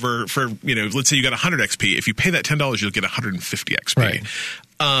whatever, let's say you got 100 XP, if you pay that $10, you'll get 150 XP. Right.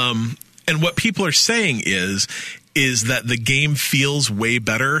 And what people are saying is that the game feels way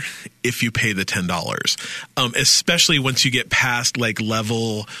better if you pay the $10, especially once you get past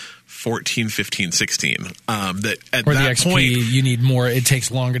level 14, 15, 16. That at or that the XP, point you need more. It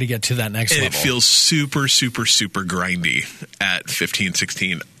takes longer to get to that next level. It feels super, super, super grindy at 15,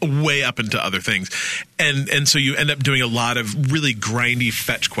 16, way up into other things. And so you end up doing a lot of really grindy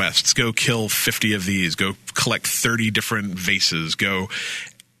fetch quests. Go kill 50 of these. Go collect 30 different vases.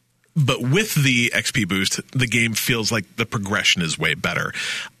 But with the XP boost, the game feels like the progression is way better.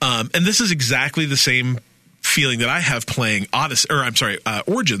 And this is exactly the same feeling that I have playing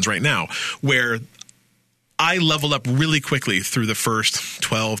Origins right now, where I leveled up really quickly through the first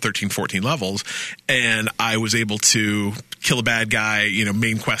 12, 13, 14 levels, and I was able to kill a bad guy,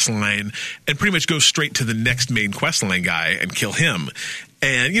 main quest line, and pretty much go straight to the next main quest line guy and kill him.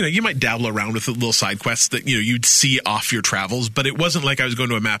 And, you might dabble around with the little side quests that, you'd see off your travels, but it wasn't like I was going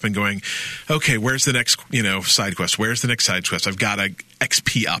to a map and going, okay, where's the next, side quest? Where's the next side quest? I've got to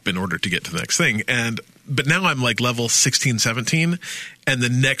XP up in order to get to the next thing. But now I'm level 16, 17, and the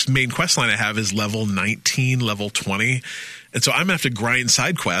next main quest line I have is level 19, level 20. And so I'm going to have to grind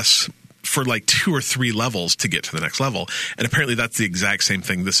side quests for 2 or 3 levels to get to the next level. And apparently that's the exact same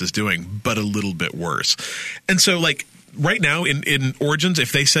thing this is doing, but a little bit worse. And so right now in Origins,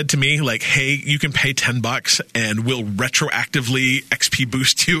 if they said to me like, hey, you can pay $10 and we'll retroactively XP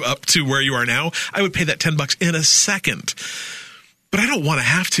boost you up to where you are now, I would pay that $10 in a second. But I don't want to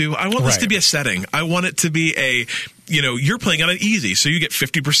have to. I want this to be a setting. I want it to be you're playing on an easy, so you get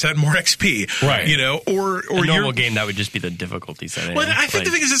 50% more XP. Right. Or a normal game, that would just be the difficulty setting. Well, I think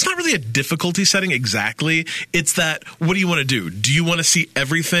the thing is, it's not really a difficulty setting exactly. It's that, what do you want to do? Do you want to see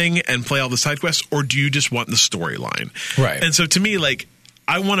everything and play all the side quests, or do you just want the storyline? Right. And so to me, like,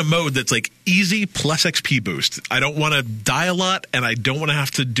 I want a mode that's like easy plus XP boost. I don't want to die a lot, and I don't want to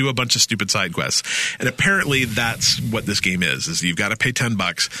have to do a bunch of stupid side quests. And apparently that's what this game is you've got to pay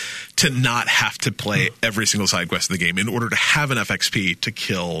 $10 to not have to play every single side quest in the game in order to have enough XP to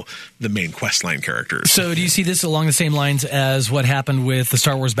kill the main quest line characters. So do you see this along the same lines as what happened with the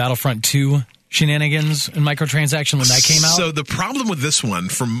Star Wars Battlefront 2 shenanigans and microtransaction when that came out? So the problem with this one,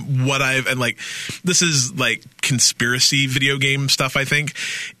 from what this is like conspiracy video game stuff, I think,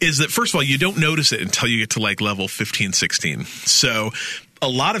 is that first of all, you don't notice it until you get to like level 15, 16. So a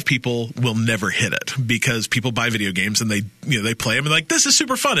lot of people will never hit it because people buy video games and they play them and like, this is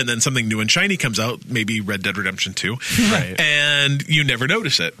super fun. And then something new and shiny comes out, maybe Red Dead Redemption 2, right. And you never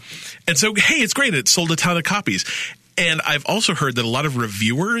notice it. And so, hey, it's great. It sold a ton of copies. And I've also heard that a lot of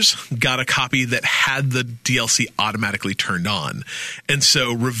reviewers got a copy that had the DLC automatically turned on. And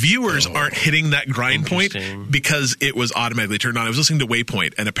so reviewers aren't hitting that grind point because it was automatically turned on. I was listening to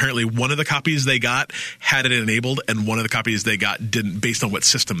Waypoint, and apparently one of the copies they got had it enabled, and one of the copies they got didn't, based on what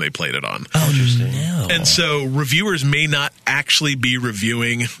system they played it on. Oh, interesting. No. And so reviewers may not actually be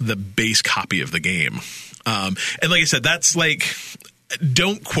reviewing the base copy of the game. And like I said, that's like...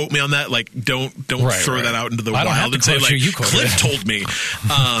 Don't quote me on that. Like, don't throw that out into the wild and say, like, Cliff told me.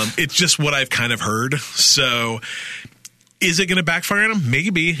 It's just what I've kind of heard. So is it going to backfire on him?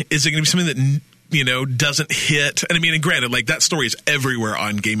 Maybe. Is it going to be something that, doesn't hit? And I mean, and granted, like, that story is everywhere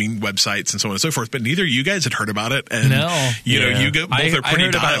on gaming websites and so on and so forth, but neither of you guys had heard about it. And, you both are pretty I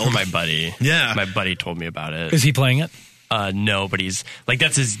heard dialed. about it from my buddy. Yeah. My buddy told me about it. Is he playing it? No, but he's, like,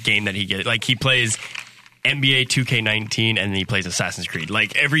 that's his game that he gets. Like, he plays NBA 2K19 and then he plays Assassin's Creed.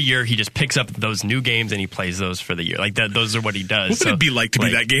 Like every year he just picks up those new games and he plays those for the year. Like those are what he does. What would it be like to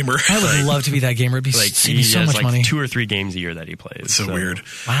be that gamer? I would love to be that gamer. It'd be like he so much money. 2 or 3 games a year that he plays. It's so weird.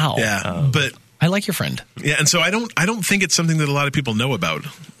 Wow. Yeah. But I like your friend. Yeah, and so I don't think it's something that a lot of people know about.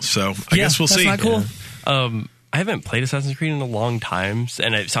 So I guess we'll see. That's not cool. Yeah. I haven't played Assassin's Creed in a long time,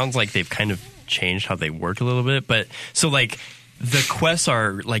 and it sounds like they've kind of changed how they work a little bit. But so like the quests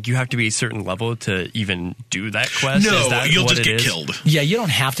are like you have to be a certain level to even do that quest. No, is that you'll what just it get is? killed. Yeah, you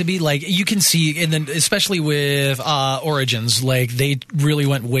don't have to be. Like you can see, and then especially with Origins, like they really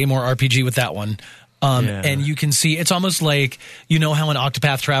went way more RPG with that one. And you can see it's almost like how in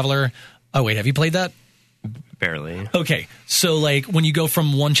Octopath Traveler. Oh wait, have you played that? Barely. Okay, so like when you go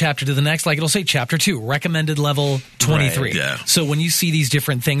from one chapter to the next, like it'll say chapter 2, recommended level 23. Right, yeah. So when you see these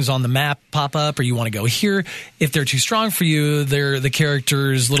different things on the map pop up, or you want to go here, if they're too strong for you, they're the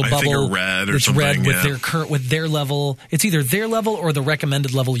character's little bubble. Think are red or it's something. Red with their level. It's either their level or the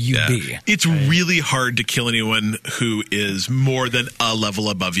recommended level you be. It's really hard to kill anyone who is more than a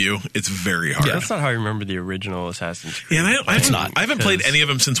level above you. It's very hard. Yeah, that's not how I remember the original Assassin's Creed. Yeah, and I haven't played any of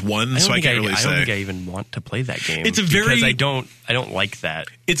them since 1, so I can't really say. I don't think I even want to play that game. It's a very because I don't like that.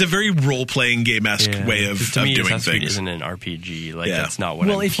 It's a very role playing game-esque way of doing Assassin's Creed things. isn't an RPG. Like that's not what.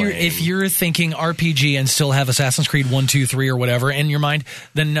 Well, I'm playing. if you're thinking RPG and still have Assassin's Creed 1, 2, 3 or whatever in your mind,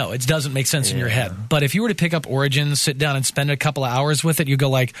 then no, it doesn't make sense in your head. But if you were to pick up Origins, sit down and spend a couple of hours with it, you go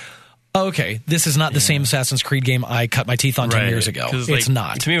like, okay, this is not the same Assassin's Creed game I cut my teeth on 10 years ago. It's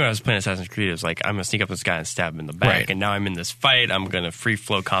not. To me, when I was playing Assassin's Creed, it was like, I'm going to sneak up this guy and stab him in the back. Right. And now I'm in this fight. I'm going to free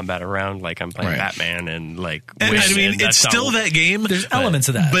flow combat around like I'm playing Batman and like. And I mean, it's still that game. There's elements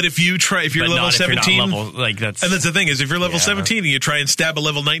of that. But if you're level 17, like that's. And that's the thing is, if you're level 17 and you try and stab a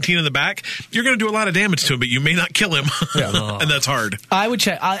level 19 in the back, you're going to do a lot of damage to him, but you may not kill him. And that's hard. I would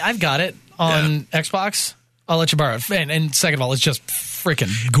check. I've got it on Xbox. I'll let you borrow it. And second of all, it's just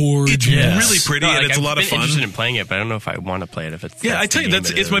freaking gorgeous. It's really pretty and it's a lot of fun. I'm interested in playing it, but I don't know if I want to play it if it's. Yeah, I tell you,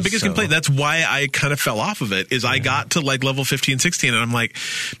 it's my biggest complaint. That's why I kind of fell off of it. Is I got to like level 15, 16, and I'm like,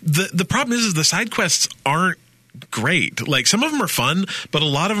 the problem is the side quests aren't great. Like some of them are fun, but a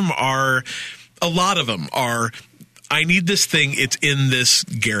lot of them are. I need this thing, it's in this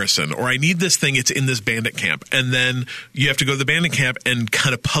garrison, or I need this thing, it's in this bandit camp. And then you have to go to the bandit camp and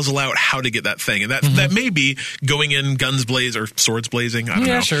kind of puzzle out how to get that thing. And that may be going in guns blaze or swords blazing, I don't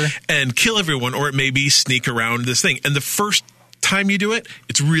know, sure. and kill everyone, or it may be sneak around this thing. And the first time you do it,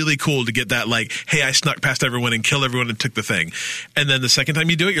 it's really cool to get that like, hey, I snuck past everyone and killed everyone and took the thing. And then the second time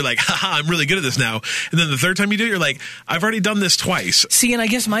you do it, you're like, haha, I'm really good at this now. And then the third time you do it, you're like, I've already done this twice. See, and I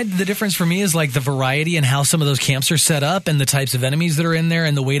guess the difference for me is like the variety and how some of those camps are set up and the types of enemies that are in there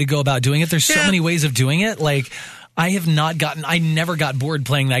and the way to go about doing it. There's so many ways of doing it. Like, I never got bored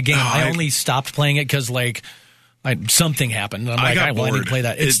playing that game. I only stopped playing it because like something happened. I'm like, I need to play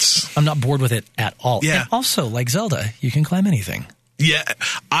that. I'm not bored with it at all. Yeah. And also, like Zelda, you can climb anything. Yeah.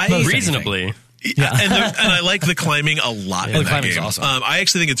 Reasonably. Yeah, and I like the climbing a lot in that game. Awesome. I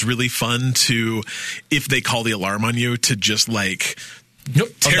actually think it's really fun to, if they call the alarm on you, to just like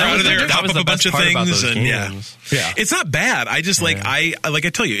tear out of there, pop up a bunch of things, and yeah, it's not bad. I just like I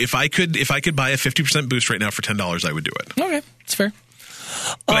tell you, if I could buy a 50% boost right now for $10, I would do it. Okay, it's fair.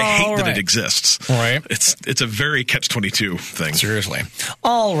 But I hate that it exists. All right. It's a very catch-22 thing. Seriously.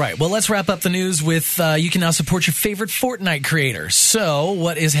 All right. Well, let's wrap up the news with you can now support your favorite Fortnite creator. So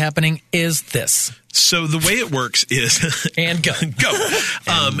what is happening is this. So the way it works is... And go.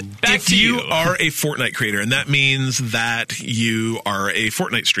 If you are a Fortnite creator, and that means that you are a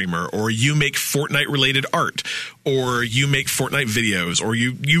Fortnite streamer, or you make Fortnite-related art, or you make Fortnite videos, or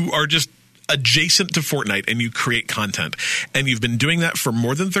you are just adjacent to Fortnite and you create content, and you've been doing that for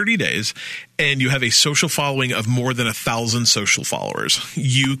more than 30 days, and you have a social following of more than 1,000 social followers,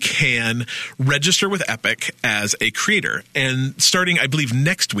 you can register with Epic as a creator. And starting, I believe,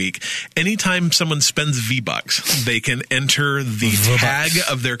 next week, anytime someone spends V-Bucks, they can enter the tag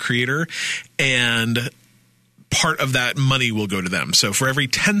of their creator, and part of that money will go to them. So for every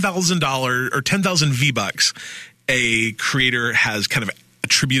 $10,000 or 10,000 V-Bucks a creator has kind of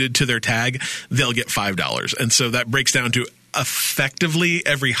attributed to their tag, they'll get $5. And so that breaks down to effectively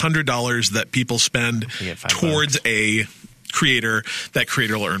every $100 that people spend towards a creator, that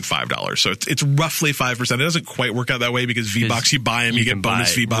creator will earn $5. So it's roughly 5%. It doesn't quite work out that way because V-Bucks, you buy them, you get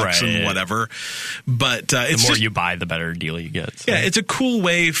bonus V-Bucks and whatever. But it's the more you buy, the better deal you get. So. Yeah, it's a cool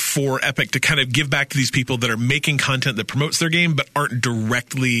way for Epic to kind of give back to these people that are making content that promotes their game but aren't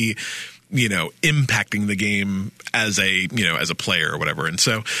directly impacting the game as a player or whatever. And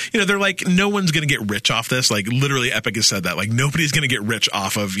so, they're like, no one's going to get rich off this. Like, literally, Epic has said that. Like, nobody's going to get rich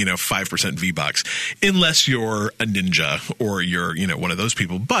off of, 5% V-Bucks unless you're a ninja or you're, one of those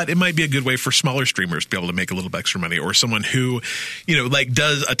people. But it might be a good way for smaller streamers to be able to make a little bit extra money, or someone who,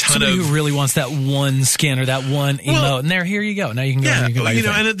 does a ton Somebody who really wants that one skin or that one emote. And here you go. Now you can go. Yeah, you can buy your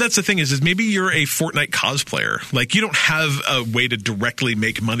thing. And that's the thing is maybe you're a Fortnite cosplayer. Like, you don't have a way to directly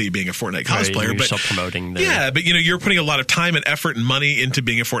make money being a Fortnite cosplayer, you're but self-promoting but you're putting a lot of time and effort and money into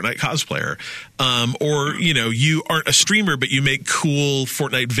being a Fortnite cosplayer, or you aren't a streamer but you make cool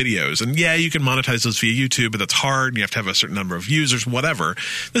Fortnite videos, and you can monetize those via YouTube, but that's hard and you have to have a certain number of users, whatever.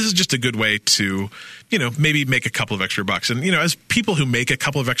 This is just a good way to maybe make a couple of extra bucks, and as people who make a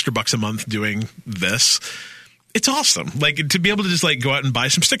couple of extra bucks a month doing this, it's awesome. Like, to be able to just go out and buy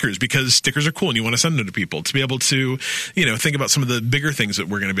some stickers because stickers are cool and you want to send them to people. To be able to, think about some of the bigger things that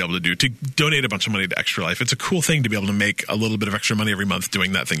we're going to be able to do. To donate a bunch of money to Extra Life. It's a cool thing to be able to make a little bit of extra money every month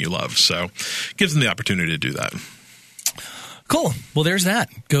doing that thing you love. So, it gives them the opportunity to do that. Cool. Well, there's that.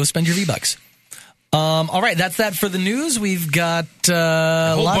 Go spend your V-Bucks. All right, that's that for the news. We've got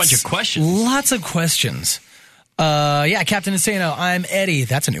a whole bunch of questions. Lots of questions. Captain Insano, I'm Eddie.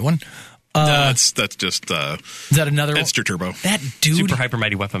 That's a new one. That's just. Is that another one? Extra Turbo. That dude. Super Hyper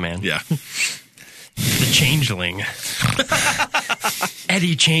Mighty Weapon Man. Yeah. The Changeling.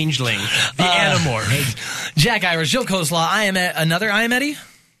 Eddie Changeling. The Animorph. Jack Irish, Jill Coleslaw. I am Eddie.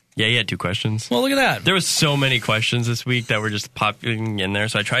 Yeah, you had 2 questions. Well, look at that. There was so many questions this week that were just popping in there,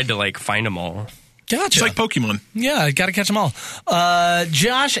 so I tried to find them all. Gotcha. It's like Pokemon. Yeah, got to catch them all.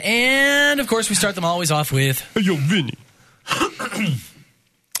 Josh, and of course we start them always off with, Hey, yo, Vinny.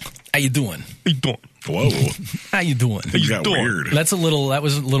 How you doing? How you doing? Whoa. How you doing? You got weird. That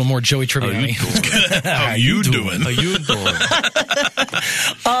was a little more Joey Tribbiani. How you doing? How you doing?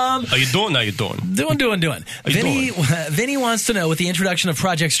 How you doing? How you doing? Doing. Vinny wants to know, with the introduction of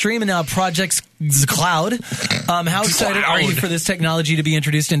Project Stream and now Project Cloud, how excited are you for this technology to be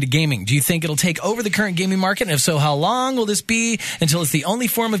introduced into gaming? Do you think it'll take over the current gaming market? And if so, how long will this be until it's the only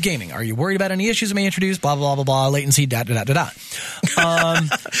form of gaming? Are you worried about any issues it may introduce? Blah, blah, blah, blah, latency, da-da-da-da-da.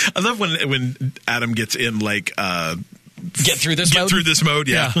 I love when Adam gets in Get through this mode?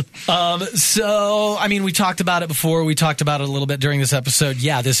 Yeah. So, I mean, we talked about it before. We talked about it a little bit during this episode.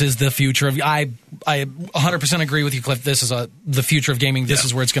 Yeah, this is the future of... I 100% agree with you, Cliff. This is the future of gaming. This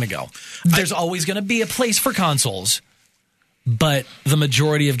is where it's going to go. There's always going to be a place for consoles, but the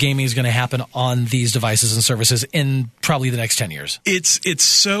majority of gaming is going to happen on these devices and services in probably the next 10 years. It's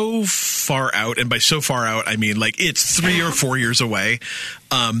so far out, and by so far out, I mean like it's 3 or 4 years away,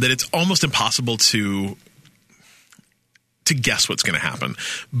 that it's almost impossible to guess what's going to happen.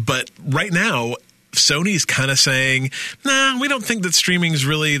 But right now, Sony's kind of saying, nah, we don't think that streaming is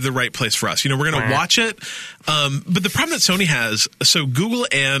really the right place for us. We're going to watch it. But the problem that Sony has, so Google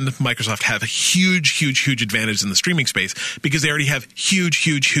and Microsoft have a huge advantage in the streaming space because they already have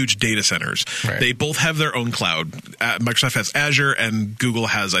huge data centers. Right. They both have their own cloud. Microsoft has Azure and Google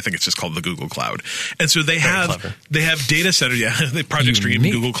has, I think it's just called the Google Cloud. And so they have data centers. Yeah, Project Stream,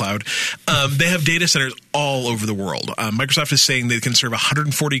 Google Cloud. They have data centers all over the world. Microsoft is saying they can serve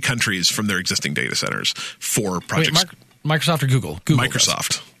 140 countries from their existing data centers for projects. Microsoft or Google? Microsoft.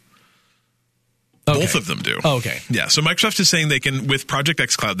 Does. Okay. Both of them do. Oh, okay. Yeah. So Microsoft is saying they can, with Project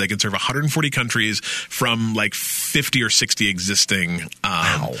xCloud, they can serve 140 countries from like 50 or 60 existing.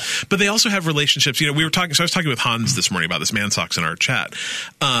 Wow. But they also have relationships. So I was talking with Hans this morning about this ManSox in our chat.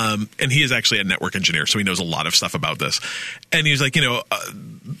 And he is actually a network engineer, so he knows a lot of stuff about this. And he was like,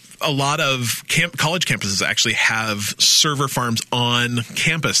 a lot of college campuses actually have server farms on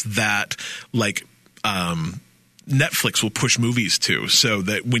campus that like, Netflix will push movies to, so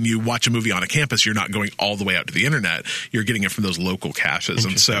that when you watch a movie on a campus, you're not going all the way out to the internet. You're getting it from those local caches.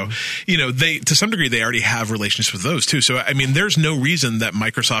 And so, they, to some degree, they already have relationships with those too. So, I mean, there's no reason that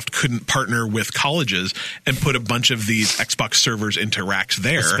Microsoft couldn't partner with colleges and put a bunch of these Xbox servers into racks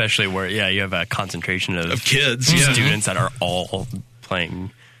there. Especially where, you have a concentration of kids, students that are all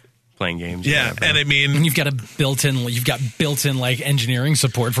playing games. Yeah, and I mean, and you've got built-in like engineering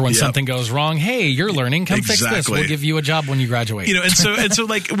support for when something goes wrong. Hey, you're learning. Come fix this. We'll give you a job when you graduate. And so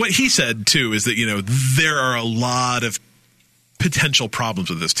like what he said too is that there are a lot of potential problems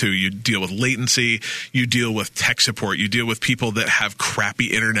with this too. You deal with latency, you deal with tech support, you deal with people that have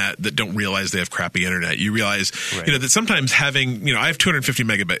crappy internet that don't realize they have crappy internet. You realize, that sometimes having, I have 250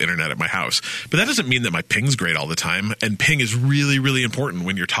 megabit internet at my house, but that doesn't mean that my ping's great all the time. And ping is really, really important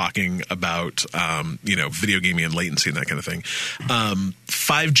when you're talking about, video gaming and latency and that kind of thing.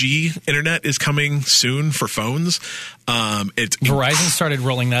 5G internet is coming soon for phones. Verizon started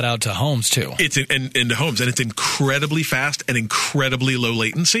rolling that out to homes too. It's into homes, and it's incredibly fast and incredibly low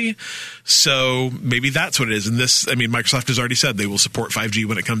latency. So maybe that's what it is. And Microsoft has already said they will support 5G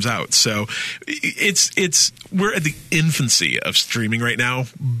when it comes out. So we're at the infancy of streaming right now,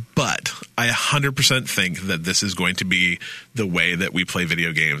 but I 100% think that this is going to be the way that we play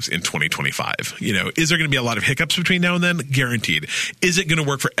video games in 2025. Is there going to be a lot of hiccups between now and then? Guaranteed. Is it going to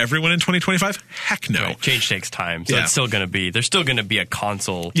work for everyone in 2025? Heck no. Right. Change takes time. So there's still going to be a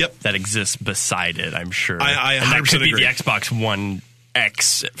console that exists beside it, I'm sure. I 100% and that could be agree. the Xbox One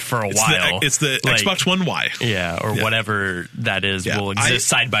X for a while. It's the Xbox One Y. Yeah, or whatever that is will exist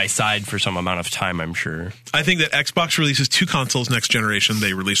side by side for some amount of time, I'm sure. I think that Xbox releases 2 consoles next generation.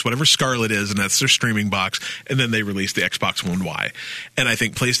 They release whatever Scarlet is, and that's their streaming box, and then they release the Xbox One Y. And I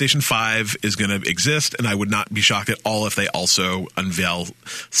think PlayStation 5 is going to exist, and I would not be shocked at all if they also unveil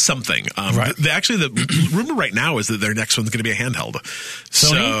something. The rumor right now is that their next one's going to be a handheld. Sony?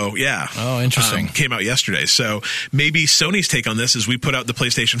 So, yeah. Oh, interesting. Came out yesterday. So maybe Sony's take on this is we put out the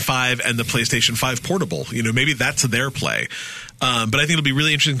PlayStation 5 and the PlayStation 5 Portable. Maybe that's their play. But I think it'll be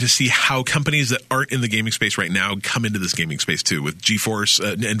really interesting to see how companies that aren't in the gaming space right now come into this gaming space too, with GeForce,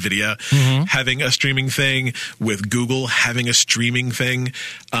 NVIDIA having a streaming thing, with Google having a streaming thing.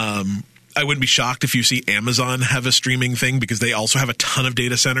 I wouldn't be shocked if you see Amazon have a streaming thing because they also have a ton of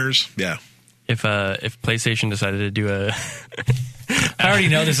data centers. Yeah. If PlayStation decided to do a... I already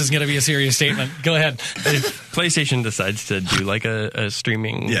know this is going to be a serious statement. Go ahead. If PlayStation decides to do like a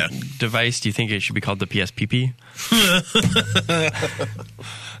streaming device, do you think it should be called the PSPP?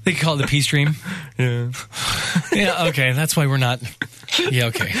 They call it the P-Stream? Yeah. Yeah, okay. That's why we're not... Yeah,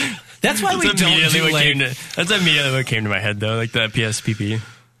 okay. That's why we don't do That's immediately what came to my head, though, like the PSPP.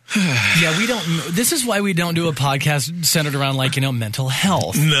 Yeah, we don't. This is why we don't do a podcast centered around mental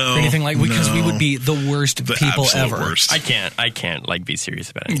health or anything because we would be the worst people ever. Worst. I can't be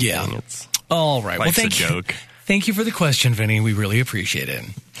serious about it. Yeah. All right. Well, thank you. Thank you for the question, Vinny. We really appreciate it.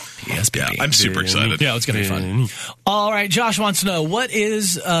 Yeah, I'm super excited. Yeah, it's going to be fun. All right, Josh wants to know what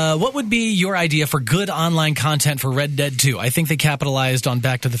would be your idea for good online content for Red Dead 2? I think they capitalized on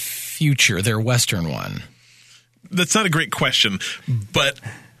Back to the Future, their Western one. That's not a great question, but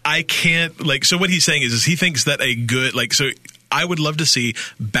I can't so what he's saying is he thinks that a good so I would love to see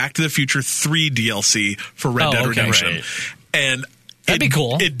Back to the Future 3 DLC for Red Dead Redemption. Right. And That'd be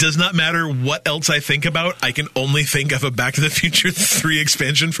cool. It does not matter what else I think about. I can only think of a Back to the Future 3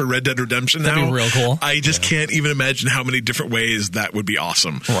 expansion for Red Dead Redemption now. That'd be real cool. I just can't even imagine how many different ways that would be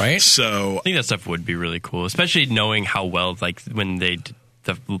awesome. Right. So I think that stuff would be really cool, especially knowing how well, like, when they did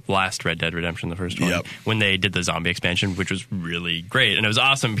the last Red Dead Redemption, the first one, Yep. when they did the zombie expansion, which was really great. And it was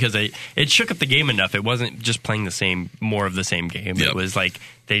awesome because it shook up the game enough. It wasn't just playing more of the same game. Yep. It was like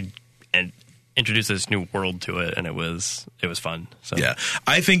they introduced this new world to it, and it was fun. So yeah,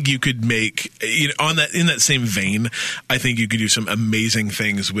 I think you could make in that same vein. I think you could do some amazing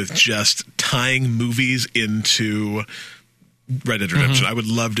things with just tying movies into Red Dead Redemption. I would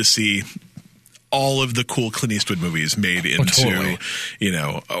love to see all of the cool Clint Eastwood movies made into, totally.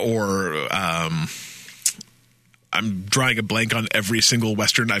 I'm drawing a blank on every single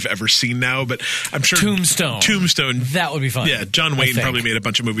Western I've ever seen now, but I'm sure Tombstone. That would be fun. Yeah, John Wayne probably made a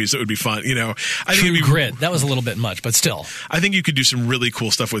bunch of movies that would be fun. I think True it'd be Grit. That was a little bit much, but still. I think you could do some really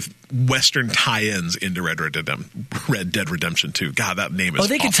cool stuff with Western tie-ins into Red Dead Redemption 2. God, that name is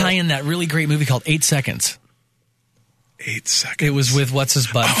they could awful. tie in that really great movie called 8 Seconds. 8 seconds. It was with what's his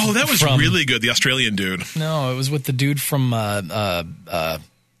butt? Oh, that was really good. The Australian dude. No, it was with the dude from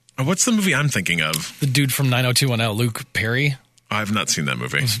What's the movie I'm thinking of? the dude from 90210, Luke Perry. I've not seen that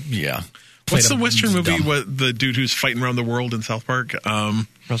movie. Yeah. What's Played the a- Western movie? dumb. What the dude who's fighting around the world in South Park?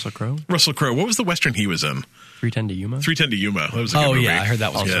 Russell Crowe, Russell Crowe. What was the Western he was in? 310 to Yuma, 310 to Yuma. That was a good Oh movie. yeah, I heard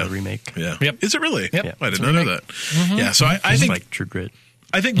that was also good. a remake. Yeah. Yep. Is it really? Yep. Yeah. I did It's a not know remake. that. Yeah. So I It's think like True Grit.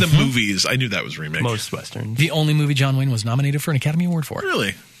 the movies. I knew that was a remake. Most Westerns. The only movie John Wayne was nominated for an Academy Award for.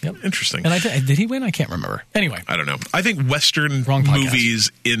 Really? Yep. Interesting. And did he win? I can't remember. Anyway, I don't know. I think Western Wrong podcast.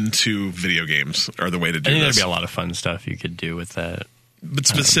 movies into video games are the way to I do think this. there'd be a lot of fun stuff you could do with that. But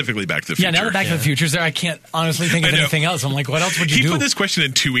specifically Back to the Future. yeah. Now that Back to the Future's there, I can't honestly think of I know. anything else. I'm like, what else would you He do? put this question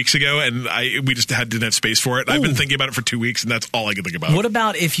in 2 weeks ago, and we just didn't have space for it. I've been thinking about it for 2 weeks, and that's all I could think about. What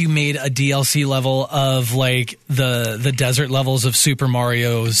about if you made a DLC level of like the desert levels of Super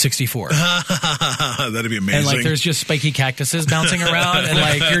Mario 64? That'd be amazing. And like there's just spiky cactuses bouncing around, and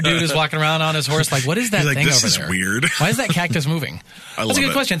like your dude is walking around on his horse. Like, what is that He's like, thing this over is there? weird. Why is that cactus moving? I That's love a good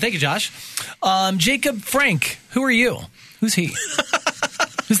it. question. Thank you, Josh. Jacob Frank, who are you? Who's he?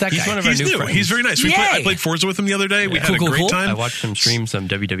 Who's that He's guy? one of our He's new new. friends. He's very nice. Yay! I played Forza with him the other day. We had Cool, a cool, great cool. time. I watched him stream some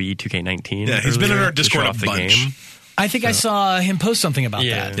WWE 2K19. Yeah, he's been in earlier our to Discord show a off the bunch. game. I think I saw him post something about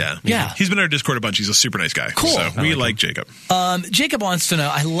Yeah. that. Yeah. Yeah. He's been in our Discord a bunch. He's a super nice guy. Cool. So I we like like Jacob. Jacob wants to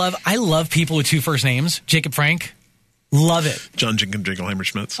know. I love people with two first names. Jacob Frank, love it. John Jingleheimer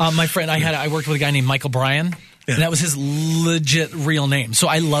Schmitz. My friend, I worked with a guy named Michael Bryan. Yeah. And that was his legit real name. So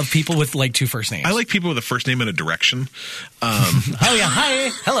I love people with like two first names. I like people with a first name and a direction. Oh yeah, hi,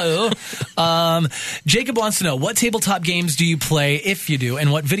 hello. Jacob wants to know, what tabletop games do you play if you do,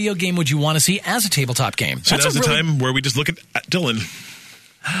 and what video game would you want to see as a tabletop game? So now's the time where we just look at Dylan.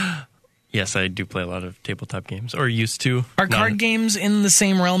 Yes, I do play a lot of tabletop games, or used to. Are card games in the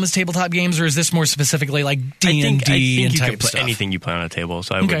same realm as tabletop games, or is this more specifically like I D&D think and you type could put stuff? anything you play on a table,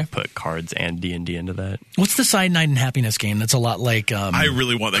 so I Okay. would put cards and D&D into that. What's the Side Night and Happiness game that's a lot like I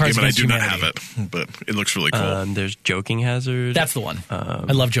really want that Cards game, and I Against do not Humanity? have it. But it looks really cool. There's Joking Hazard. That's the one.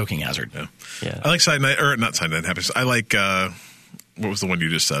 I love Joking Hazard. yeah. I like Side Night, or not Side Night Happiness. I like, what was the one you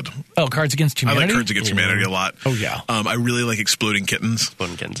just said? Oh, Cards Against I Humanity? like Cards Against Humanity a lot. Oh, yeah. I really like Exploding Kittens.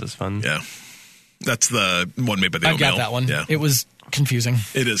 Bonekittens is fun. Yeah. That's the one made by the I've got O'Mail. that one. Yeah. It was confusing.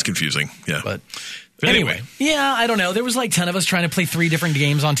 It is confusing. Yeah. But anyway. Yeah, I don't know. There was like 10 of us trying to play 3 different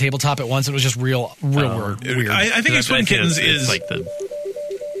games on tabletop at once. It was just real weird. I think Exploding Kittens is like the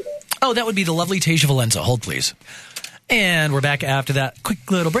Oh, that would be the lovely Tasia Valenza. Hold, please. And we're back after that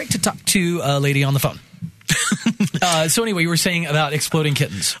quick little break to talk to a lady on the phone. So anyway, you were saying about Exploding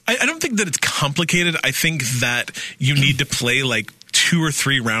Kittens. I don't think that it's complicated. I think that you need to play like 2 or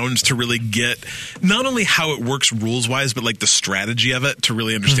 3 rounds to really get not only how it works rules wise, but like the strategy of it to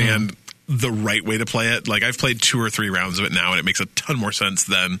really understand the right way to play it. Like I've played 2 or 3 rounds of it now, and it makes a ton more sense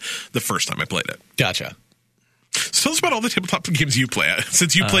than the first time I played it. Gotcha. So tell us about all the tabletop games you play,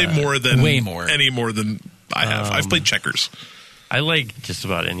 since you play more than way more. any more than I have. I've played checkers. I like just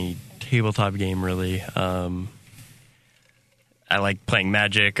about any tabletop game, really. I like playing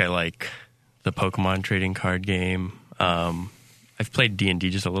Magic. I like the Pokemon trading card game. I've played D&D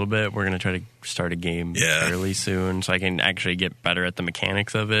just a little bit. We're going to try to start a game fairly soon so I can actually get better at the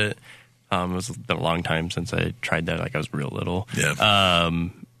mechanics of it. It's been a long time since I tried that. Like I was real little. Yeah.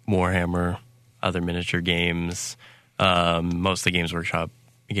 Warhammer, other miniature games, most of the Games Workshop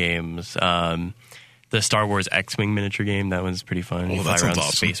games. The Star Wars X-Wing miniature game, that one's pretty fun. Oh, You that fly around sounds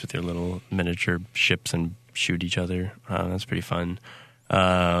awesome. space with your little miniature ships and shoot each other. That's pretty fun.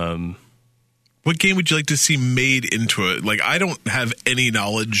 What game would you like to see made into it? Like, I don't have any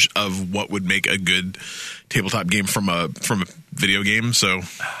knowledge of what would make a good tabletop game from a video game, so...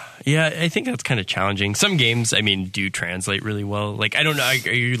 Yeah, I think that's kind of challenging. Some games, I mean, do translate really well. Like, I don't know, are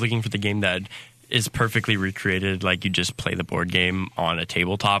you looking for the game that is perfectly recreated, like you just play the board game on a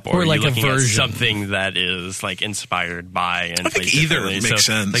tabletop, or like are you looking a version. at something that is like inspired by and I think played either differently? makes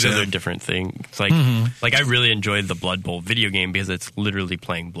sense. Like yeah. those are different things. Like, like I really enjoyed the Blood Bowl video game because it's literally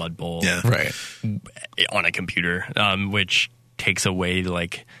playing Blood Bowl Yeah. Right. on a computer, which takes away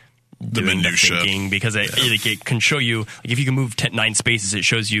like The doing minutia. thinking, because it can show you, like, if you can move 9 spaces, it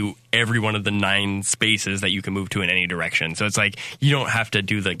shows you every one of the 9 spaces that you can move to in any direction. So it's like you don't have to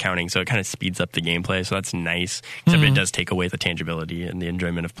do the counting, so it kind of speeds up the gameplay. So that's nice, except it does take away the tangibility and the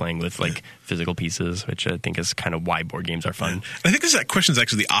enjoyment of playing with like physical pieces, which I think is kind of why board games are fun. I think that question's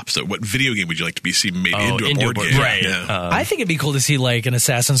actually the opposite. What video game would you like to see made into a board game? Right. Yeah. I think it'd be cool to see like an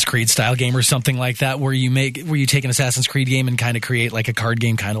Assassin's Creed style game or something like that, where you take an Assassin's Creed game and kind of create like a card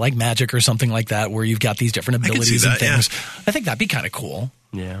game, kind of like Magic or something like that, where you've got these different could abilities see and that, yeah. things. I think that'd be kind of cool.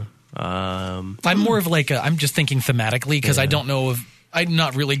 Yeah. I'm more of like I'm just thinking thematically, because I don't know if I'm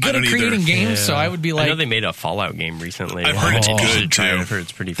not really good at don't creating either. games, so I would be I like, know they made a Fallout game recently. I've heard it's You good, should try it. too. I've heard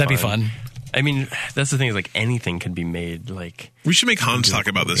it's pretty fun. that'd be fun. I mean, that's the thing, is like anything can be made. Like, We should make Hans talk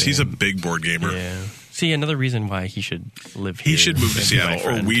about this. He's a big board gamer. yeah. See, another reason why he should live here. He should move to and be my Seattle,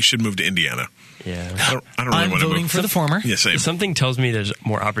 or friend. we should move to Indiana. Yeah. I don't really I'm want to voting move. for the former. Yeah, same. Something tells me there's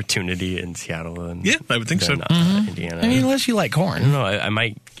more opportunity in Seattle than Yeah, I would think so. Indiana. I mean, unless you like I don't corn. know. I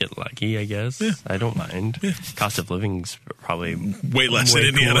might get lucky, I guess. Yeah. I don't mind. Cost of living's probably Way less in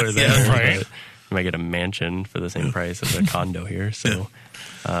Indiana. cooler Yeah. there. Right. But you might get a mansion for the same price as a condo here. So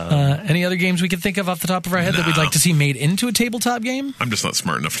Any other games we can think of off the top of our head that we'd No. like to see made into a tabletop game? I'm just not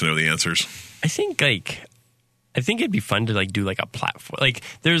smart enough to know the answers. I think it'd be fun to like do like a platform. Like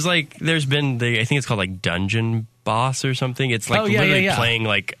there's been I think it's called like Dungeon Boss or something. It's like literally playing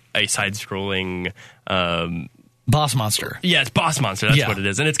like a side scrolling Boss Monster. yeah, it's Boss Monster. That's Yeah. what it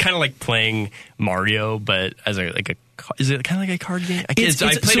is. And it's kind of like playing Mario, but as is it kind of like a card game? I played It's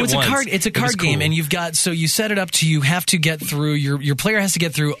it a once. card. It's a It was card game, cool. and you set it up to you have to get through your player has to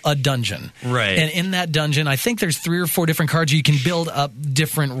get through a dungeon, Right. And in that dungeon, I think there's 3 or 4 different cards. You can build up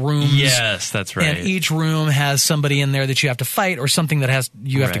different rooms. Yes, that's right. And each room has somebody in there that you have to fight, or something that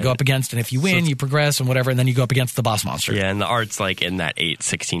you have to Right. go up against. And if you win, you progress and whatever, and then you go up against the boss monster. Yeah, and the art's like in that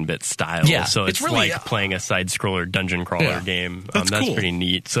 16-bit style. Yeah, so it's it's really, like playing a side scroller dungeon crawler Yeah. game. That's That's cool. pretty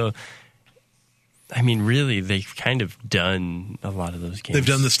neat. So, I mean, really, they've kind of done a lot of those games. They've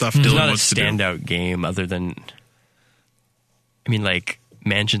done the stuff There's Dylan not a wants to do. standout game other than, I mean, like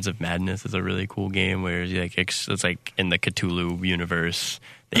Mansions of Madness is a really cool game where it's like in the Cthulhu universe,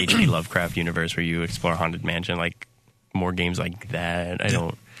 the H.P. Lovecraft universe, where you explore a haunted mansion. Like more games like that. I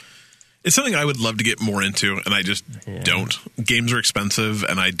don't. It's something I would love to get more into, and I just don't. Games are expensive,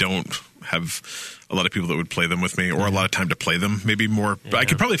 and I don't have a lot of people that would play them with me, or a lot of time to play them. Maybe more. But I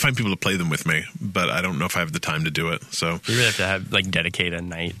could probably find people to play them with me, but I don't know if I have the time to do it. So, You really have to have like dedicate a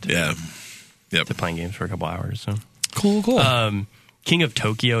night yeah. Yep. to playing games for a couple hours. So. Cool. King of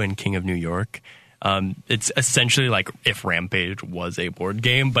Tokyo and King of New York. It's essentially like if Rampage was a board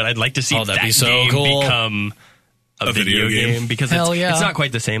game, but I'd like to see Oh, that'd that be so game cool. become a video game because Hell yeah. it's not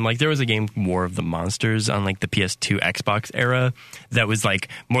quite the same. Like there was a game, War of the Monsters, on like the PS2 Xbox era that was like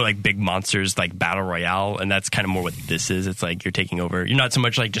more like big monsters, like Battle Royale, and that's kind of more what this is. It's like you're taking over. You're not so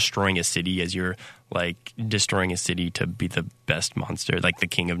much like destroying a city as you're like destroying a city to be the best monster, like the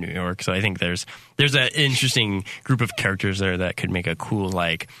King of New York. So I think there's an interesting group of characters there that could make a cool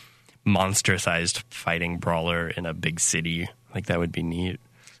like monster-sized fighting brawler in a big city. Like that would be neat.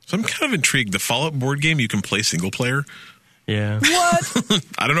 So I'm kind of intrigued. The Fallout board game, you can play single player. Yeah. What?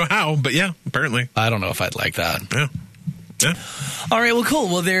 I don't know how, but yeah, apparently. I don't know if I'd like that. Yeah. Yeah. All right, well, cool.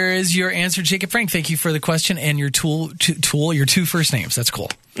 Well, there is your answer, Jacob Frank. Thank you for the question and your your 2 first names. That's cool.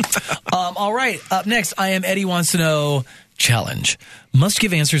 All right, up next, I Am Eddie wants to know, challenge. Must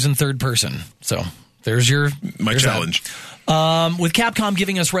give answers in third person. So there's My there's that. challenge. With Capcom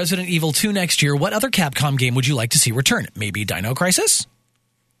giving us Resident Evil 2 next year, what other Capcom game would you like to see return? Maybe Dino Crisis?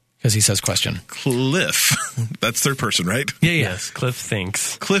 Because he says question. Cliff. That's third person, right? Yeah. Yes, Cliff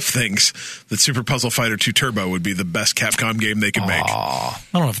thinks. Cliff thinks that Super Puzzle Fighter 2 Turbo would be the best Capcom game they could make. I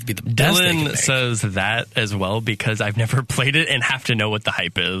don't know if it'd be the best they could Dylan make. says that as well because I've never played it and have to know what the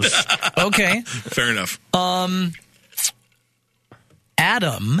hype is. Okay. Fair enough.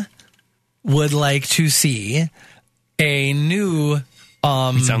 Adam would like to see a new...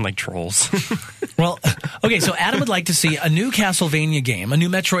 We sound like trolls. Well, okay, so Adam would like to see a new Castlevania game, a new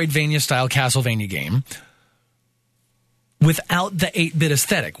Metroidvania-style Castlevania game, without the 8-bit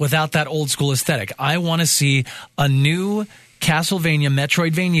aesthetic, without that old school aesthetic. I want to see a new Castlevania,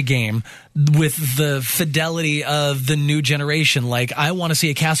 Metroidvania game with the fidelity of the new generation. Like, I want to see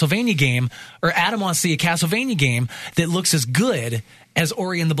a Castlevania game, or Adam wants to see a Castlevania game that looks as good as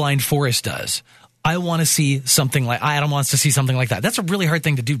Ori and the Blind Forest does. I want to see something like, Adam wants to see something like that. That's a really hard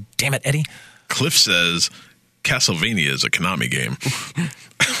thing to do. Damn it, Eddie. Cliff says Castlevania is a Konami game.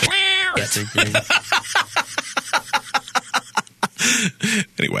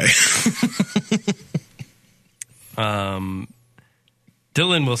 Anyway.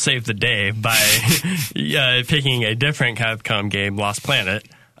 Dylan will save the day by picking a different Capcom game, Lost Planet.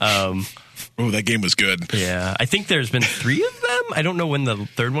 Oh, that game was good. Yeah, I think there's been 3 of them. I don't know when the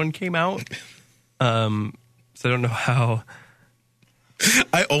third one came out. So I don't know how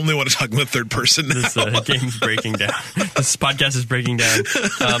I only want to talk about third person now. this game's breaking down. This podcast is breaking down.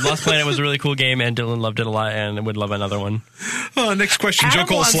 Lost Planet was a really cool game, and Dylan loved it a lot, and would love another one. Oh, next question, Adam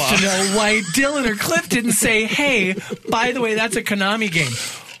Joe wants Coleslaw. to know why Dylan or Cliff didn't say, hey, by the way, that's a Konami game.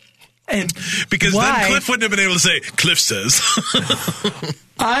 And Because why? then Cliff wouldn't have been able to say, Cliff says.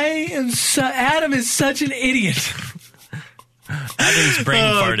 Adam is such an idiot. Adam's brain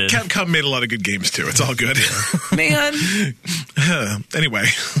farted. Capcom made a lot of good games, too. It's all good. Man, Anyway.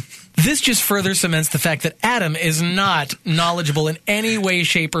 this just further cements the fact that Adam is not knowledgeable in any way,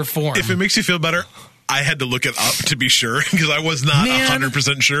 shape, or form. If it makes you feel better, I had to look it up to be sure, because I was not Man.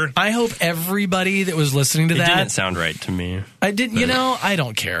 100% sure. I hope everybody that was listening to It didn't that, sound right to me. I didn't, I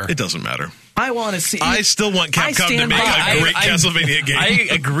don't care. It doesn't matter. I want to see. I still want I Capcom to stand make by- a great Castlevania game. I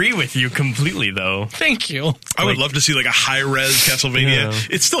agree with you completely, though. Thank you. I would love to see like a high-res Castlevania. Yeah.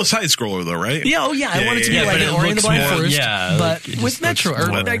 It's still a side-scroller, though, right? Yeah, oh yeah, I want it to be yeah, like but an it Ori and the looks Blind more- Forest, yeah, but it with just Metro looks or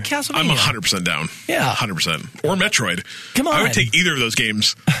more- Castlevania. I'm 100% down. Yeah. 100%. Or Metroid. Come on. I would take either of those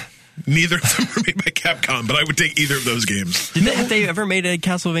games. Neither of them were made by Capcom, but I would take either of those games. Have they ever made a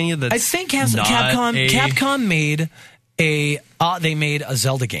Castlevania that's I think not Capcom made they made a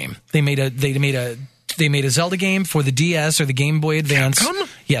Zelda game. They made a Zelda game for the DS or the Game Boy Advance. Capcom?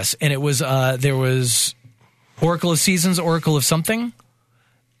 Yes, and it was there was Oracle of Seasons, Oracle of something.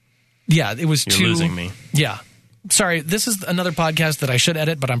 Yeah, it was You're two. losing me. Yeah, sorry. This is another podcast that I should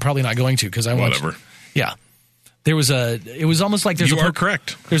edit, but I'm probably not going to because I want. Whatever. Yeah, there was it was almost like there's You a are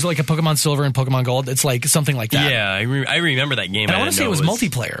correct. There's like a Pokemon Silver and Pokemon Gold. It's like something like that. Yeah, I remember that game. and I want to say it was multi.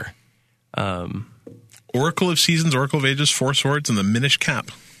 multiplayer. Oracle of Seasons, Oracle of Ages, Four Swords, and the Minish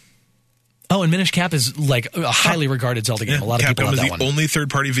Cap. Oh, and Minish Cap is like a highly regarded Zelda game. A lot of people Capcom love is that the one. only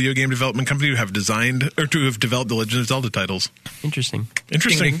third-party video game development company to have designed or to have developed the Legend of Zelda titles. Interesting. Ding,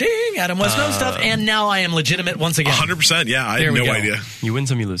 Interesting. ding, ding. Adam West knows stuff, and now I am legitimate once again. 100%. Yeah, I There had we no go. idea. You win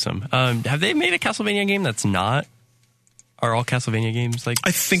some, you lose some. Have they made a Castlevania game that's not? Are all Castlevania games like?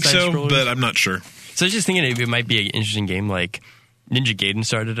 I think side so, scrollers? but I'm not sure. So I was just thinking it might be an interesting game. Like Ninja Gaiden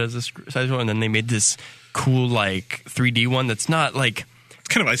started as a side scroller, and then they made this cool like 3D one that's not like. It's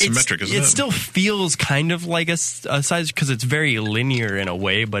kind of isometric, isn't it? It still feels kind of like a size because it's very linear in a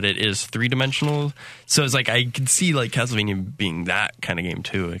way, but it is 3-dimensional. So it's like I could see like Castlevania being that kind of game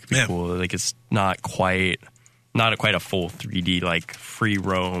too. It could be Yeah. cool. Like it's not quite a full 3D like free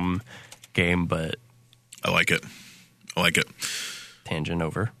roam game, but I like it. tangent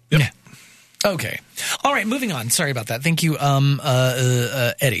over. Yep. Yeah. Okay. All right, moving on. Sorry about that. Thank you,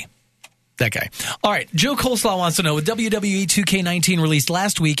 Eddie. That guy. All right. Joe Coleslaw wants to know, with WWE 2K19 released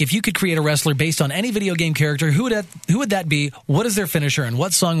last week, if you could create a wrestler based on any video game character, who would that be? What is their finisher? And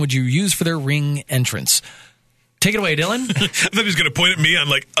what song would you use for their ring entrance? Take it away, Dylan. I thought he was going to point at me. I'm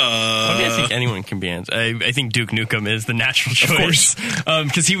like, I mean, I think anyone can be answered. I think Duke Nukem is the natural choice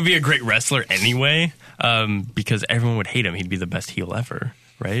because he would be a great wrestler anyway. Because everyone would hate him. He'd be the best heel ever,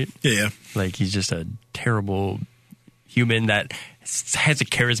 right? Yeah. Like he's just a terrible human that has a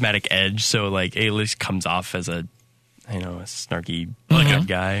charismatic edge. So like at least comes off as a snarky bad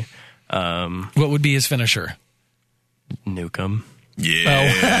guy. What would be his finisher? Nukem.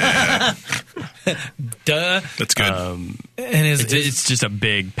 Yeah. Duh. That's good. And It's just a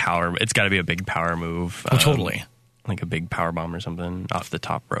big power. It's got to be a big power move. totally. Like a big power bomb or something off the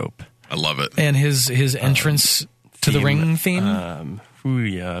top rope. I love it. And his entrance to the ring theme?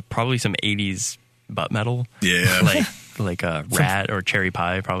 Probably some 80s butt metal. Yeah. like a Rat or Cherry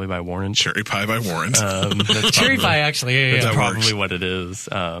Pie, probably by Warrant. Cherry Pie by Warrant. That's Cherry probably- Pie, actually. Yeah, That's yeah. That probably works. what it is.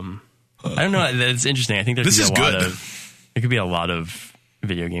 I don't know. That's interesting. I think there This could be is a lot good. of. There could be a lot of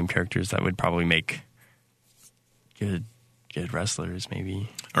video game characters that would probably make good wrestlers. Maybe.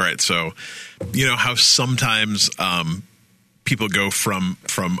 All right. So, you know how sometimes people go from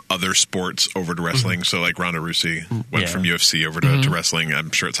other sports over to wrestling. So like Ronda Rousey went from UFC over to wrestling.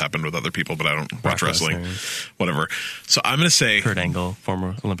 I'm sure it's happened with other people, but I don't watch wrestling. Whatever. So I'm going to say Kurt Angle,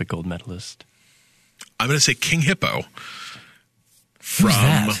 former Olympic gold medalist. I'm going to say King Hippo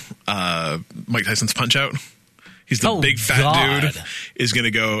from Mike Tyson's Punch-Out. He's the big fat dude is going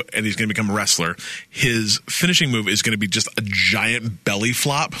to go and he's going to become a wrestler. His finishing move is going to be just a giant belly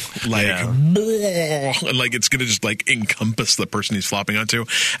flop, like, and like it's going to just like encompass the person he's flopping onto.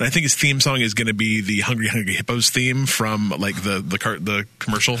 And I think his theme song is going to be the Hungry Hungry Hippos theme from like the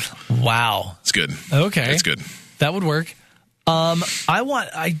commercial. Wow, it's good. Okay, it's good. That would work.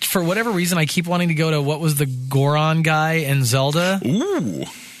 I for whatever reason I keep wanting to go to what was the Goron guy in Zelda. Ooh.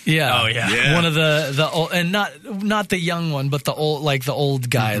 Yeah. Oh yeah. One of the old, and not the young one, but the old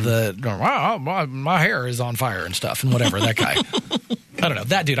guy. The wow, my hair is on fire and stuff and whatever, that guy. I don't know,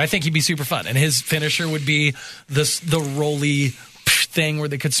 that dude. I think he'd be super fun, and his finisher would be the roly thing where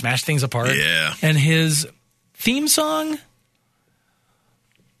they could smash things apart. Yeah. And his theme song,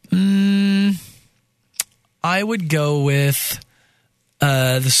 I would go with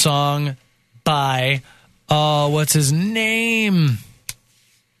the song by what's his name?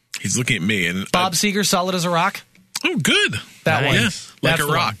 He's looking at me and Bob Seger, Solid as a Rock. Oh, good. That one. Yeah. Like That's a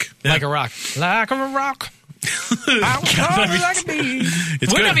the rock. one. Yeah. Like a rock. Like a rock. I'm coming like a bee. It's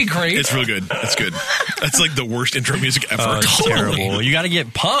Wouldn't good. that be great? It's real good. It's good. That's like the worst intro music ever. Oh, it's terrible. You got to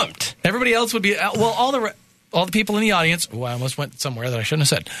get pumped. Everybody else would be all the people in the audience. Oh, I almost went somewhere that I shouldn't have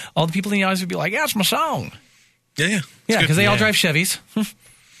said. All the people in the audience would be like, "Yeah, it's my song." Yeah. Yeah, because they all drive Chevys.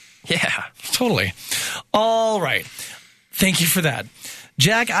 Yeah. Totally. All right. Thank you for that.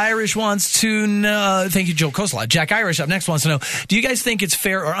 Jack Irish wants to know. Thank you, Joe Koslot. Jack Irish up next wants to know, do you guys think it's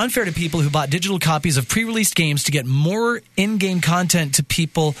fair or unfair to people who bought digital copies of pre-released games to get more in-game content to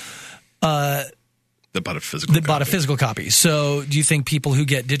people that bought a physical copy? So do you think people who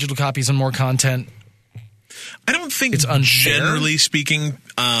get digital copies and more content, I don't think it's unfair? Generally speaking,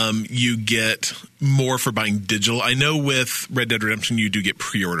 you get more for buying digital. I know with Red Dead Redemption, you do get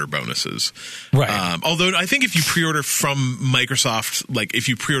pre-order bonuses. Right. Although I think if you pre-order from Microsoft, like if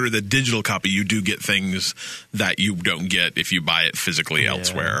you pre-order the digital copy, you do get things that you don't get if you buy it physically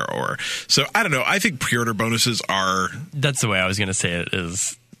elsewhere. So I don't know. I think pre-order bonuses are... That's the way I was going to say it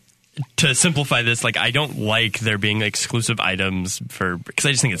is... To simplify this, like I don't like there being exclusive items because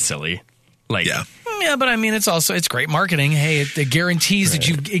I just think it's silly. Like, yeah, but I mean, it's great marketing. Hey, it guarantees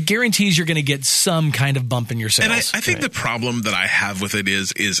it guarantees you're going to get some kind of bump in your sales. And I think the problem that I have with it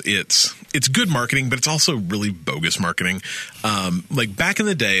is it's good marketing, but it's also really bogus marketing. Like back in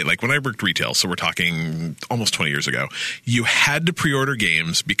the day, like when I worked retail, so we're talking almost 20 years ago, you had to pre-order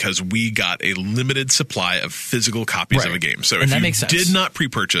games because we got a limited supply of physical copies of a game. So if you did not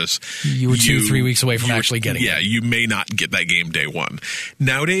pre-purchase, you were 2-3 weeks away from actually getting it. Yeah, you may not get that game day one.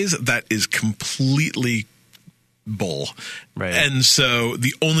 Nowadays, that is completely bull. Right. And so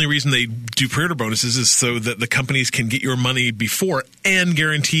the only reason they do pre-order bonuses is so that the companies can get your money before and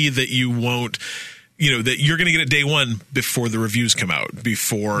guarantee that you won't, that you're going to get it day one before the reviews come out,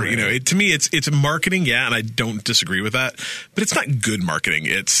 before, to me, it's marketing. Yeah. And I don't disagree with that, but it's not good marketing.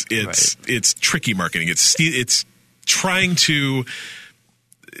 It's tricky marketing. It's trying to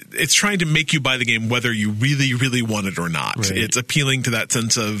make you buy the game whether you really, really want it or not. Right. It's appealing to that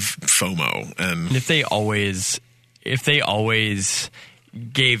sense of FOMO. And if they always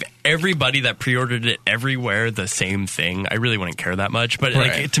gave everybody that pre-ordered it everywhere the same thing, I really wouldn't care that much. But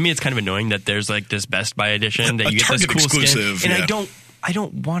like to me, it's kind of annoying that there's like this Best Buy edition that you get this cool exclusive, skin, and I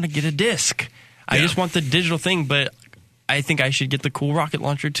don't want to get a disc. I just want the digital thing, but I think I should get the cool rocket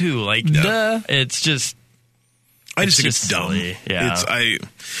launcher too. Like, it's just. I just think it's dumb. Yeah.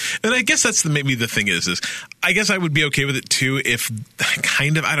 And I guess that's maybe the thing is I guess I would be okay with it too if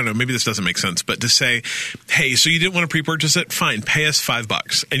kind of, I don't know, maybe this doesn't make sense, but to say, hey, so you didn't want to pre-purchase it? Fine, pay us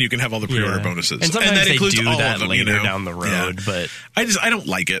 $5 and you can have all the pre-order bonuses. And sometimes that they includes do all that of them, later down the road, but I don't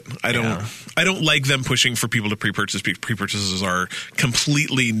like it. I don't like them pushing for people to pre-purchase. Pre-purchases are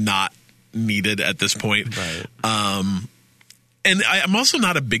completely not needed at this point. Right. And I'm also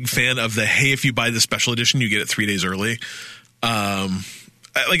not a big fan of hey, if you buy the special edition, you get it 3 days early.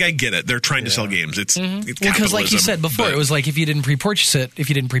 I get it. They're trying to sell games. It's because, like you said before, it was like if you didn't pre-purchase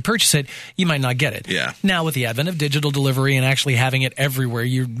it, you might not get it. Yeah. Now with the advent of digital delivery and actually having it everywhere,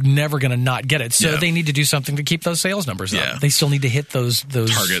 you're never going to not get it. So they need to do something to keep those sales numbers up. They still need to hit those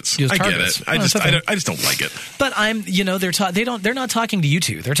targets. Those I targets. get it. I just don't like it. But they're not talking to you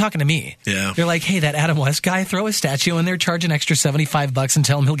two. They're talking to me. Yeah. They're like, hey, that Adam West guy, throw a statue in there, charge an extra $75 and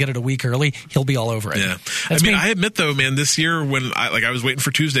tell him he'll get it a week early. He'll be all over it. Yeah. I admit though, man, this year when I was waiting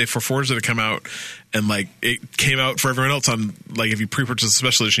for Tuesday for Forza to come out, and like it came out for everyone else on like if you pre-purchased the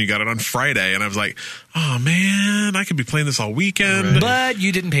special edition, you got it on Friday, and I was like, oh man, I could be playing this all weekend, But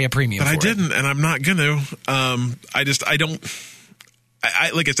you didn't pay a premium. but for I it. didn't, and I'm not gonna. I don't.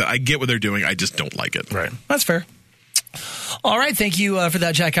 I like I said, I get what they're doing. I just don't like it. Right. That's fair. All right. Thank you for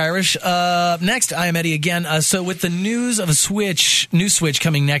that, Jack Irish. Next, I am Eddie again. So with the news of a new Switch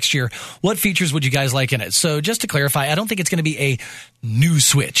coming next year, what features would you guys like in it? So just to clarify, I don't think it's going to be a new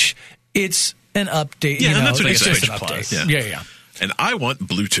Switch. It's an update. Yeah, you know, and that's what like it's it's just Switch an Plus. update. Yeah. And I want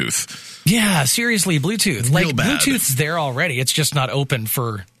Bluetooth. Yeah, seriously, Bluetooth. Real Like bad. Bluetooth's there already. It's just not open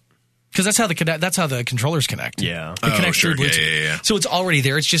for because that's how the controllers connect. Yeah. It Oh, connects sure. through Bluetooth. Yeah. So it's already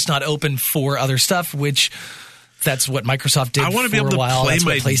there. It's just not open for other stuff, which that's what Microsoft did I want to for be able a to while. play That's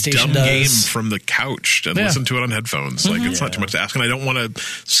my what PlayStation dumb does. game from the couch and Yeah. listen to it on headphones. Like it's not too much to ask, and I don't want a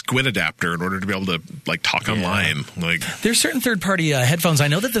Squid adapter in order to be able to like talk online. Like There's certain third-party headphones. I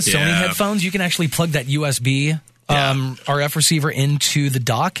know that the Sony Yeah. headphones, you can actually plug that USB RF receiver into the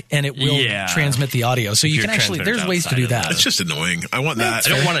dock, and it will Yeah. transmit the audio. So you Your can actually, transmitter's there's ways to outside do of that. that. it's just annoying. I want that. I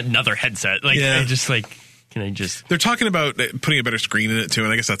don't want another headset. Like, Yeah. I just like, can I just. They're talking about putting a better screen in it too,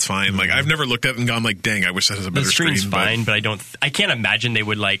 and I guess that's fine. Like I've never looked at it and gone like, "Dang, I wish that was a The better screen's screen." fine, but I can't imagine they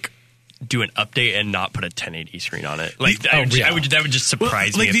would like do an update and not put a 1080 screen on it. Like, that would just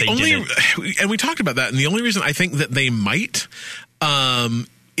surprise me if they didn't. And we talked about that, and the only reason I think that they might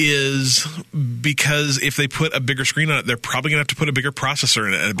is because if they put a bigger screen on it, they're probably gonna have to put a bigger processor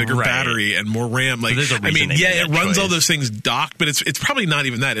in it, and a bigger Right. battery, and more RAM. Like, there's a I reason mean, they yeah, made it that runs all choice. those things docked, but it's probably not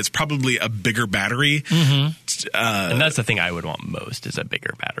even that. It's probably a bigger battery. And that's the thing I would want most is a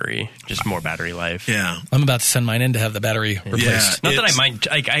bigger battery, just more battery life. Yeah, I'm about to send mine in to have the battery replaced. Yeah. Not that I It's- mind.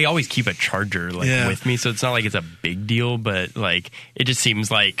 Like, I always keep a charger Yeah. with me, so it's not like it's a big deal. But like, it just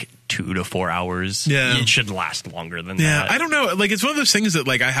seems like 2 to 4 hours. Yeah. It should last longer than yeah. that. I don't know. Like, it's one of those things that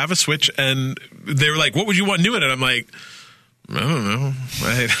like I have a Switch, and they were like, "What would you want new in it?" I'm like, I don't know.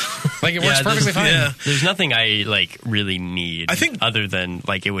 Right. Like it works perfectly fine. yeah. There's nothing I like really need. I think- other than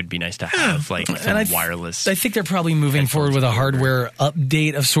like it would be nice to have like some And wireless. I think they're probably moving forward with a hardware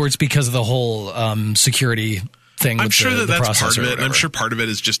update of sorts because of the whole security thing. I'm with sure the that's part processor of or it. And I'm whatever. sure part of it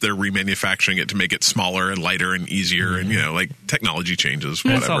is just they're remanufacturing it to make it smaller and lighter and easier. And, like technology changes, I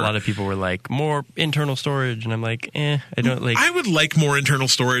whatever. saw a lot of people were like more internal storage, and I'm like, I don't like. I would like more internal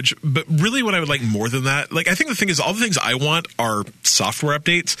storage, but really what I would like more than that, like I think the thing is all the things I want are software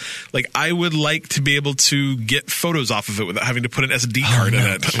updates. Like I would like to be able to get photos off of it without having to put an SD card in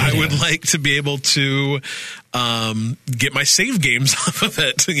it. I would like to be able to get my save games off of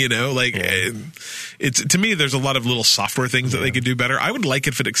it. It's to me there's a lot of little software things that they could do better. I would like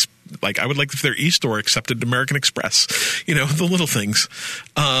if their e-store accepted American Express. The little things.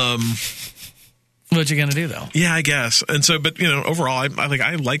 What you gonna do though? Yeah, I guess. And so, but overall,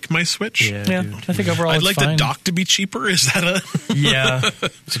 I like my Switch. Yeah, I think overall I'd it's like fine. the dock to be cheaper. Is that a? Yeah,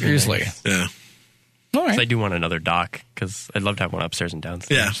 Seriously. Yeah, All right. I do want another dock because I'd love to have one upstairs and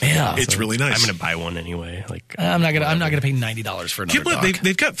downstairs. Yeah. It's really nice. I'm going to buy one anyway. Like I'm not gonna pay $90 for another People, dock.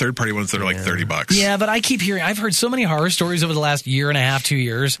 they've got third party ones that are like $30. Yeah, but I keep hearing. I've heard so many horror stories over the last year and a half, 2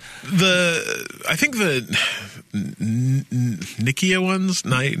 years. I think the Nokia ones,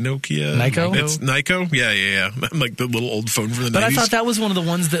 Nokia, Nyko? It's Nyko. Yeah. Like the little old phone from the 90s. But I thought that was one of the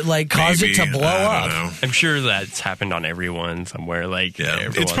ones that like caused it to Maybe. blow I up. don't know. I'm sure that's happened on everyone somewhere. Like Yeah,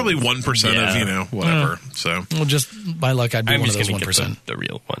 everyone- it's probably 1% Yeah. of whatever. So Well, just by luck, I'd be I'm one of just those going to 1%. get the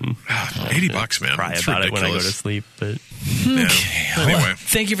real one. $80, man. Cry It's about it when I go to ridiculous. sleep. But Yeah. Anyway,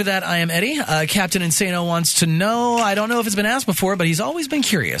 Thank you for that. I am Eddie. Captain Insano wants to know, I don't know if it's been asked before, but he's always been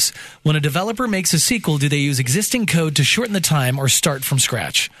curious. When a developer makes a sequel, do they use existing code to shorten the time or start from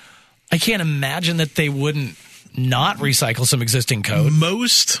scratch? I can't imagine that they wouldn't not recycle some existing code.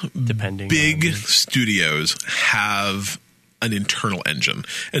 most depending big on- studios have an internal engine,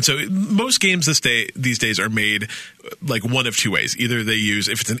 and so most games these days are made like one of two ways. Either they use,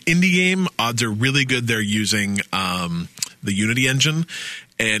 if it's an indie game, odds are really good they're using the Unity engine,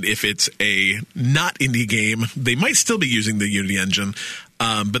 and if it's a not indie game, they might still be using the Unity engine,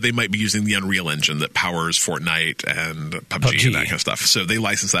 but they might be using the Unreal Engine that powers Fortnite and PUBG and that kind of stuff. So they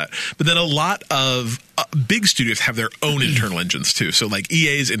license that. But then a lot of big studios have their own internal engines too. So like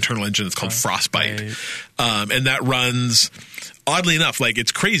EA's internal engine is called Frostbite, and that runs. Oddly enough, like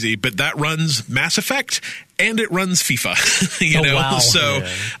it's crazy, but that runs Mass Effect and it runs FIFA. Wow. So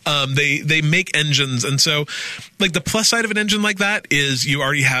they make engines, and so like the plus side of an engine like that is you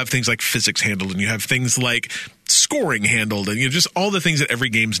already have things like physics handled, and you have things like scoring handled, and just all the things that every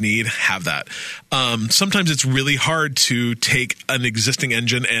games need have that. Sometimes it's really hard to take an existing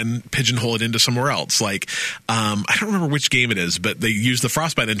engine and pigeonhole it into somewhere else. Like I don't remember which game it is, but they used the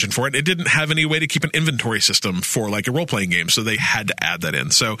Frostbite engine for it. It didn't have any way to keep an inventory system for like a role-playing game, so they had to add that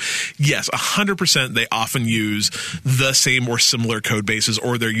in. So yes, 100% they often use the same or similar code bases,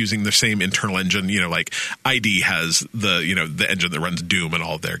 or they're using the same internal engine. Like ID has the engine that runs Doom and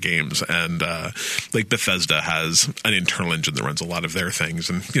all of their games, and like Bethesda has an internal engine that runs a lot of their things,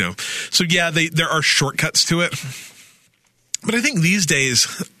 and so yeah, there are shortcuts to it. But I think these days,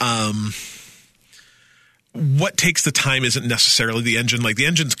 what takes the time isn't necessarily the engine. Like the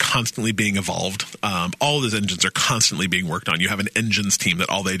engine's constantly being evolved. All of those engines are constantly being worked on. You have an engines team that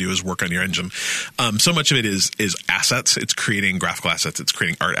all they do is work on your engine. So much of it is assets. It's creating graphical assets. It's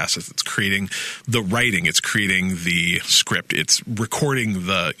creating art assets. It's creating the writing. It's creating the script. It's recording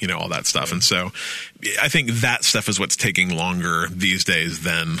the, all that stuff. And so I think that stuff is what's taking longer these days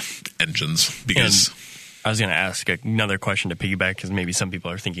than engines, because... And I was going to ask another question to piggyback, because maybe some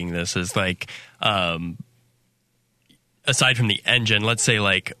people are thinking this is like, aside from the engine, let's say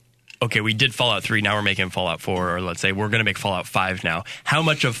like, okay, we did Fallout 3, now we're making Fallout 4, or let's say we're going to make Fallout 5 now. How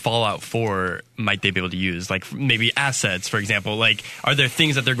much of Fallout 4 might they be able to use? Like maybe assets, for example. Like, are there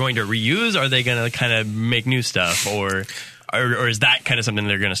things that they're going to reuse? Are they going to kind of make new stuff? Or is that kind of something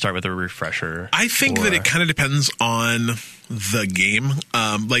they're going to start with a refresher? I think that it kind of depends on the game.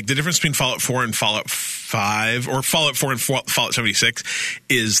 Like the difference between Fallout 4 and Fallout 5, or Fallout 4 and Fallout 76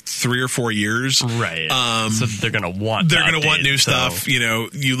 is 3 or 4 years. Right. So they're going to want new stuff.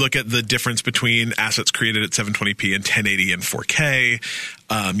 You look at the difference between assets created at 720p and 1080 and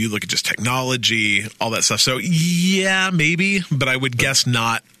 4K. You look at just technology, all that stuff. So yeah, maybe, but I would guess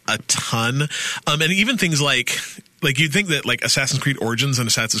not a ton. And even things like you'd think that like Assassin's Creed Origins and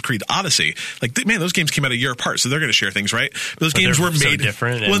Assassin's Creed Odyssey, those games came out a year apart, so they're going to share things, right? Those games were made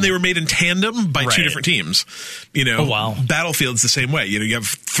different, when they were made in tandem by two different teams. Oh, wow. Battlefield's the same way. You have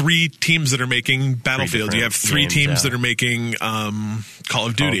 3 teams that are making Battlefield. You have 3 teams that are making Call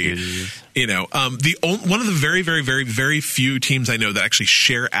of Duty. One of the very, very, very, very few teams I know that actually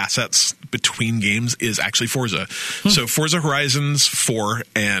share assets between games is actually Forza. So Forza Horizons 4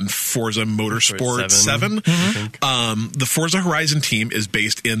 and Forza Motorsport 7. The Forza Horizon team is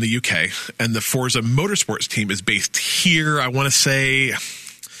based in the UK, and the Forza Motorsports team is based here. I want to say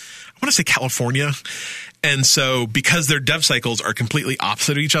California. And so because their dev cycles are completely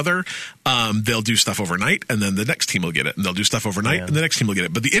opposite of each other, they'll do stuff overnight, and then the next team will get it. And they'll do stuff overnight, and the next team will get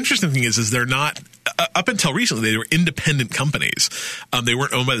it. But the interesting thing is they're not, up until recently, they were independent companies. They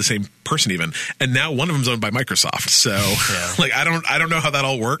weren't owned by the same person even. And now one of them's owned by Microsoft. So I don't know how that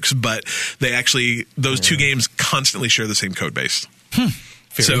all works, but they actually, those 2 games constantly share the same code base.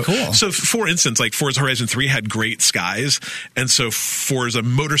 Very cool. So, for instance, like Forza Horizon 3 had great skies, and so Forza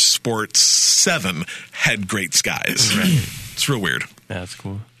Motorsport 7 had great skies. It's real weird. Yeah, that's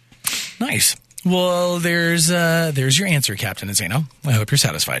cool. Nice. Well, there's your answer, Captain Zeno. I hope you're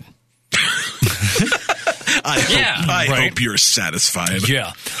satisfied. I hope you're satisfied.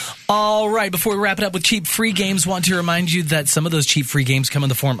 Yeah. All right, before we wrap it up with cheap free games, want to remind you that some of those cheap free games come in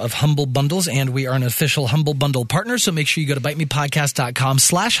the form of Humble Bundles, and we are an official Humble Bundle partner, so make sure you go to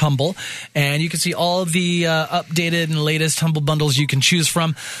bitemepodcast.com/humble, and you can see all the updated and latest Humble Bundles you can choose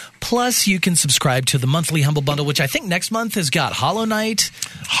from. Plus, you can subscribe to the monthly Humble Bundle, which I think next month has got Hollow Knight,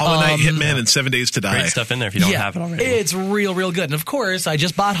 Hitman, and 7 Days to Die. Great stuff in there if you don't have it already. It's real, real good. And of course, I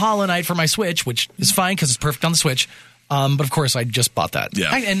just bought Hollow Knight for my Switch, which is fine because it's perfect on the Switch. But of course, I just bought that. Yeah.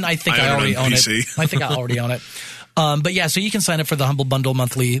 I think I already own it. I think I already own it. But yeah, so you can sign up for the Humble Bundle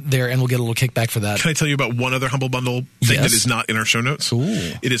monthly there, and we'll get a little kickback for that. Can I tell you about one other Humble Bundle thing that is not in our show notes?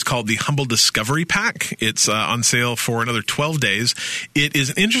 Ooh. It is called the Humble Discovery Pack. It's on sale for another 12 days. It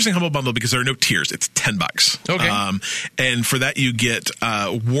is an interesting Humble Bundle because there are no tiers. It's $10. Okay. And for that, you get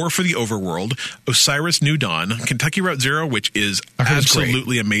War for the Overworld, Osiris New Dawn, Kentucky Route Zero, which is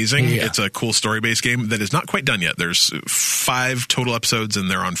absolutely amazing. Yeah. It's a cool story-based game that is not quite done yet. There's 5 total episodes, and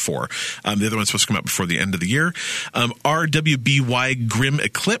they're on 4. The other one's supposed to come out before the end of the year. RWBY Grim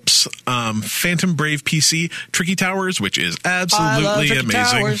Eclipse, Phantom Brave PC, Tricky Towers, which is absolutely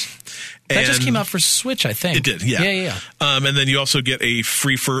amazing. Towers. That just came out for Switch, I think. It did, yeah. Yeah. And then you also get a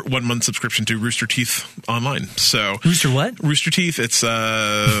free for 1 month subscription to Rooster Teeth Online. So Rooster what? Rooster Teeth. It's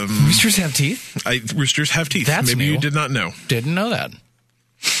Roosters have teeth? Roosters have teeth. That's Maybe new. you did not know. Didn't know that.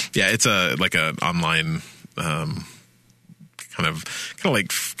 Yeah, it's like an online kind of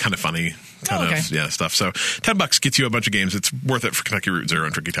funny stuff. So $10 gets you a bunch of games. It's worth it for Kentucky Route Zero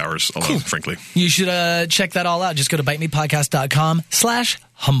and Tricky Towers alone, frankly. You should check that all out. Just go to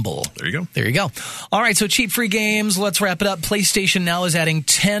bitemepodcast.com/humble. There you go. There you go. All right, so cheap free games. Let's wrap it up. PlayStation Now is adding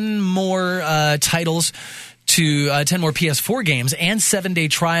 10 more titles to 10 more PS4 games, and 7-day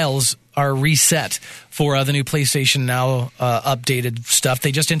trials are reset for the new PlayStation Now updated stuff.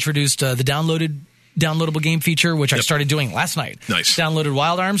 They just introduced the downloadable game feature, which I started doing last night. Nice. Downloaded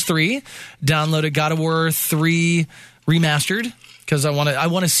Wild Arms 3, downloaded God of War 3 Remastered, because I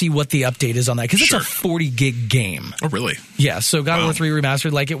want to see what the update is on that, because it's a 40 gig game. Oh, really? Yeah, so God of War 3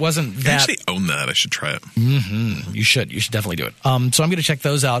 Remastered, like, it wasn't that... I actually own that. I should try it. Mm-hmm. You should definitely do it. So I'm going to check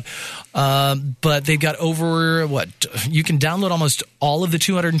those out. But they've got over, you can download almost all of the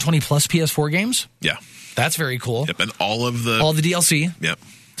 220 plus PS4 games. Yeah. That's very cool. Yep, and all the DLC. Yep.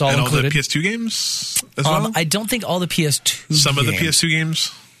 It's all included. All the PS2 games as well? I don't think all the PS2 Some of the PS2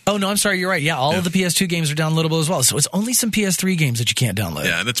 games? Oh, no, I'm sorry. You're right. Yeah, all of the PS2 games are downloadable as well. So it's only some PS3 games that you can't download.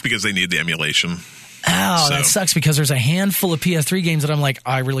 Yeah, and that's because they need the emulation. Oh, that sucks, because there's a handful of PS3 games that I'm like,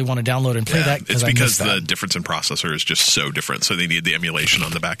 I really want to download and play that. It's because the difference in processor is just so different, so they need the emulation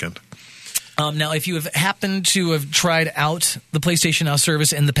on the back end. Now, if you have happened to have tried out the PlayStation Now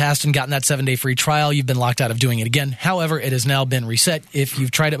service in the past and gotten that 7-day free trial, you've been locked out of doing it again. However, it has now been reset. If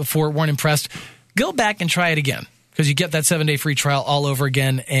you've tried it before, weren't impressed, go back and try it again, because you get that 7-day free trial all over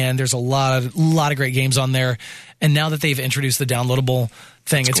again, and there's a lot of great games on there. And now that they've introduced the downloadable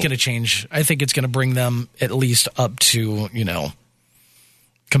thing, it's going to change. I think it's going to bring them at least up to,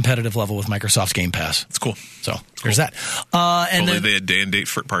 competitive level with Microsoft's Game Pass. It's cool. So there's that. And only they had day and date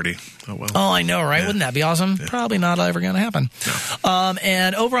for party. Oh, well. Oh, I know, right? Yeah. Wouldn't that be awesome? Yeah. Probably not ever going to happen. No.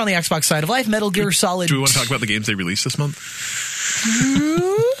 And over on the Xbox side of life, Metal Gear Solid... Do we want to talk about the games they released this month?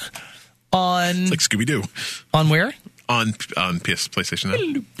 It's like Scooby-Doo. On where? On PlayStation Now.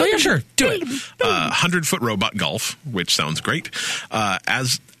 Oh, yeah, sure. Do it. 100-foot robot golf, which sounds great.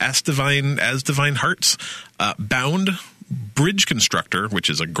 As Divine Hearts. Bound. Bridge Constructor, which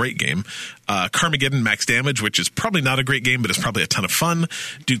is a great game. Carmageddon Max Damage, which is probably not a great game, but it's probably a ton of fun.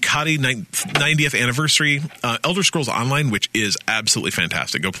 Ducati 90th Anniversary. Elder Scrolls Online, which is absolutely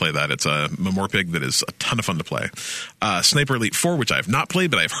fantastic. Go play that. It's a Memorpig that is a ton of fun to play. Sniper Elite 4, which I have not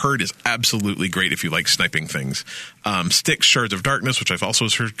played, but I've heard is absolutely great if you like sniping things. Styx Shards of Darkness, which I've also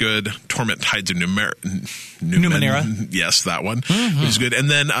heard good. Torment Tides of Numenera. Yes, that one, which is good. And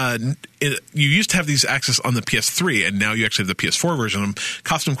then you used to have these access on the PS3, and now you actually have the PS4 version of them.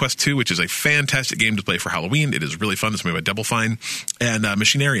 Costume Quest 2, which is a fantastic game to play for Halloween. It is really fun. It's made by Double Fine. And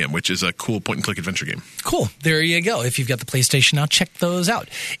Machinarium, which is a cool point-and-click adventure game. Cool. There you go. If you've got the PlayStation Now, check those out.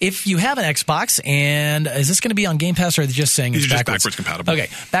 If you have an Xbox, and is this going to be on Game Pass, or are they just saying it's backwards compatible? Okay.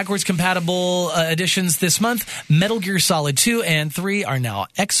 Backwards compatible editions this month. Metal Gear Solid 2 and 3 are now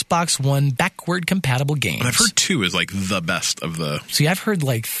Xbox One backward compatible games. And I've heard 2 is like the best of the... See, I've heard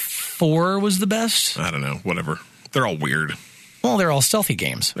like 4 was the best. I don't know. Whatever. They're all weird. Well, they're all stealthy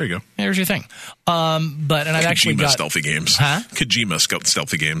games. There you go. There's your thing. I've actually got stealthy games. Huh? Kojima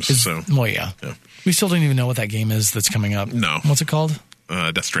stealthy games. Well, yeah. We still don't even know what that game is that's coming up. No. What's it called?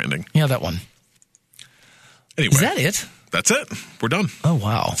 Death Stranding. Yeah, that one. Anyway, is that it? That's it. We're done. Oh,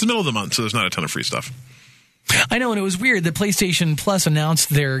 wow. It's the middle of the month, so there's not a ton of free stuff. I know, and it was weird that PlayStation Plus announced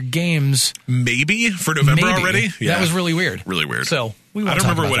their games maybe for November already. Yeah. That was really weird. Really weird. So we won't I don't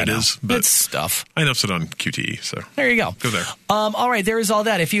remember what it is, but it's stuff. I know it's on QTE. So there you go. Go there. All right, there is all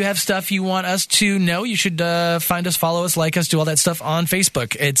that. If you have stuff you want us to know, you should find us, follow us, like us, do all that stuff on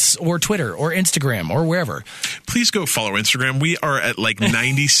Facebook, or Twitter, or Instagram, or wherever. Please go follow Instagram. We are at like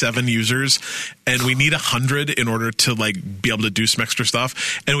 97 users, and we need 100 in order to like be able to do some extra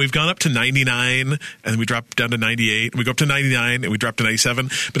stuff. And we've gone up to 99, and we dropped down to 98. And we go up to 99, and we drop to 97.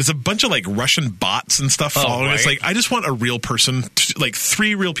 But it's a bunch of like Russian bots and stuff following us. Like, I just want a real person, like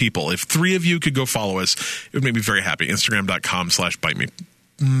 3 real people. If 3 of you could go follow us, it would make me very happy. Instagram.com/bite me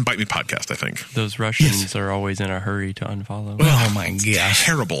podcast, I think. Those Russians are always in a hurry to unfollow. Oh my gosh.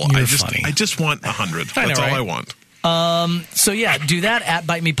 Terrible. You're funny. I just want 100. That's all I want. So yeah, do that at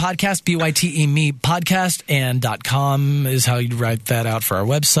Bite Me Podcast, BYTE Me Podcast, and .com is how you write that out for our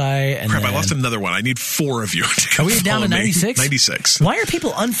website. And crap, I lost another one. I need 4 of you to come. Are we down to 96? 96. Why are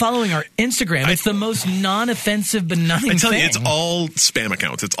people unfollowing our Instagram? It's the most non-offensive, benign thing. I tell you, it's all spam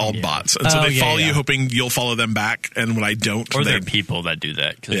accounts. It's all bots. And so they follow you hoping you'll follow them back, and when I don't... Or there are people that do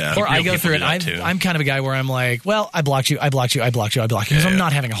that. Or I go through it. I'm kind of a guy where I'm like, well, I blocked you, because I'm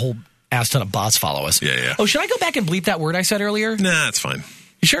not having a whole ass ton of bots follow us. Yeah. Oh, should I go back and bleep that word I said earlier? Nah, it's fine.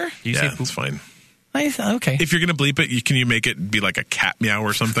 You sure? It's fine. Okay. If you're going to bleep it, can you make it be like a cat meow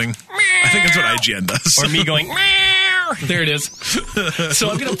or something? I think that's what IGN does. Or me going meow. There it is. So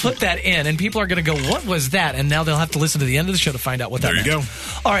I'm going to put that in, and people are going to go, what was that? And now they'll have to listen to the end of the show to find out what that There you meant.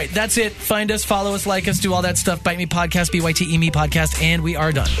 go. All right, that's it. Find us, follow us, like us, do all that stuff. Bite Me Podcast, BYTE Me Podcast, and we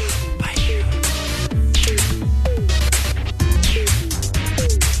are done.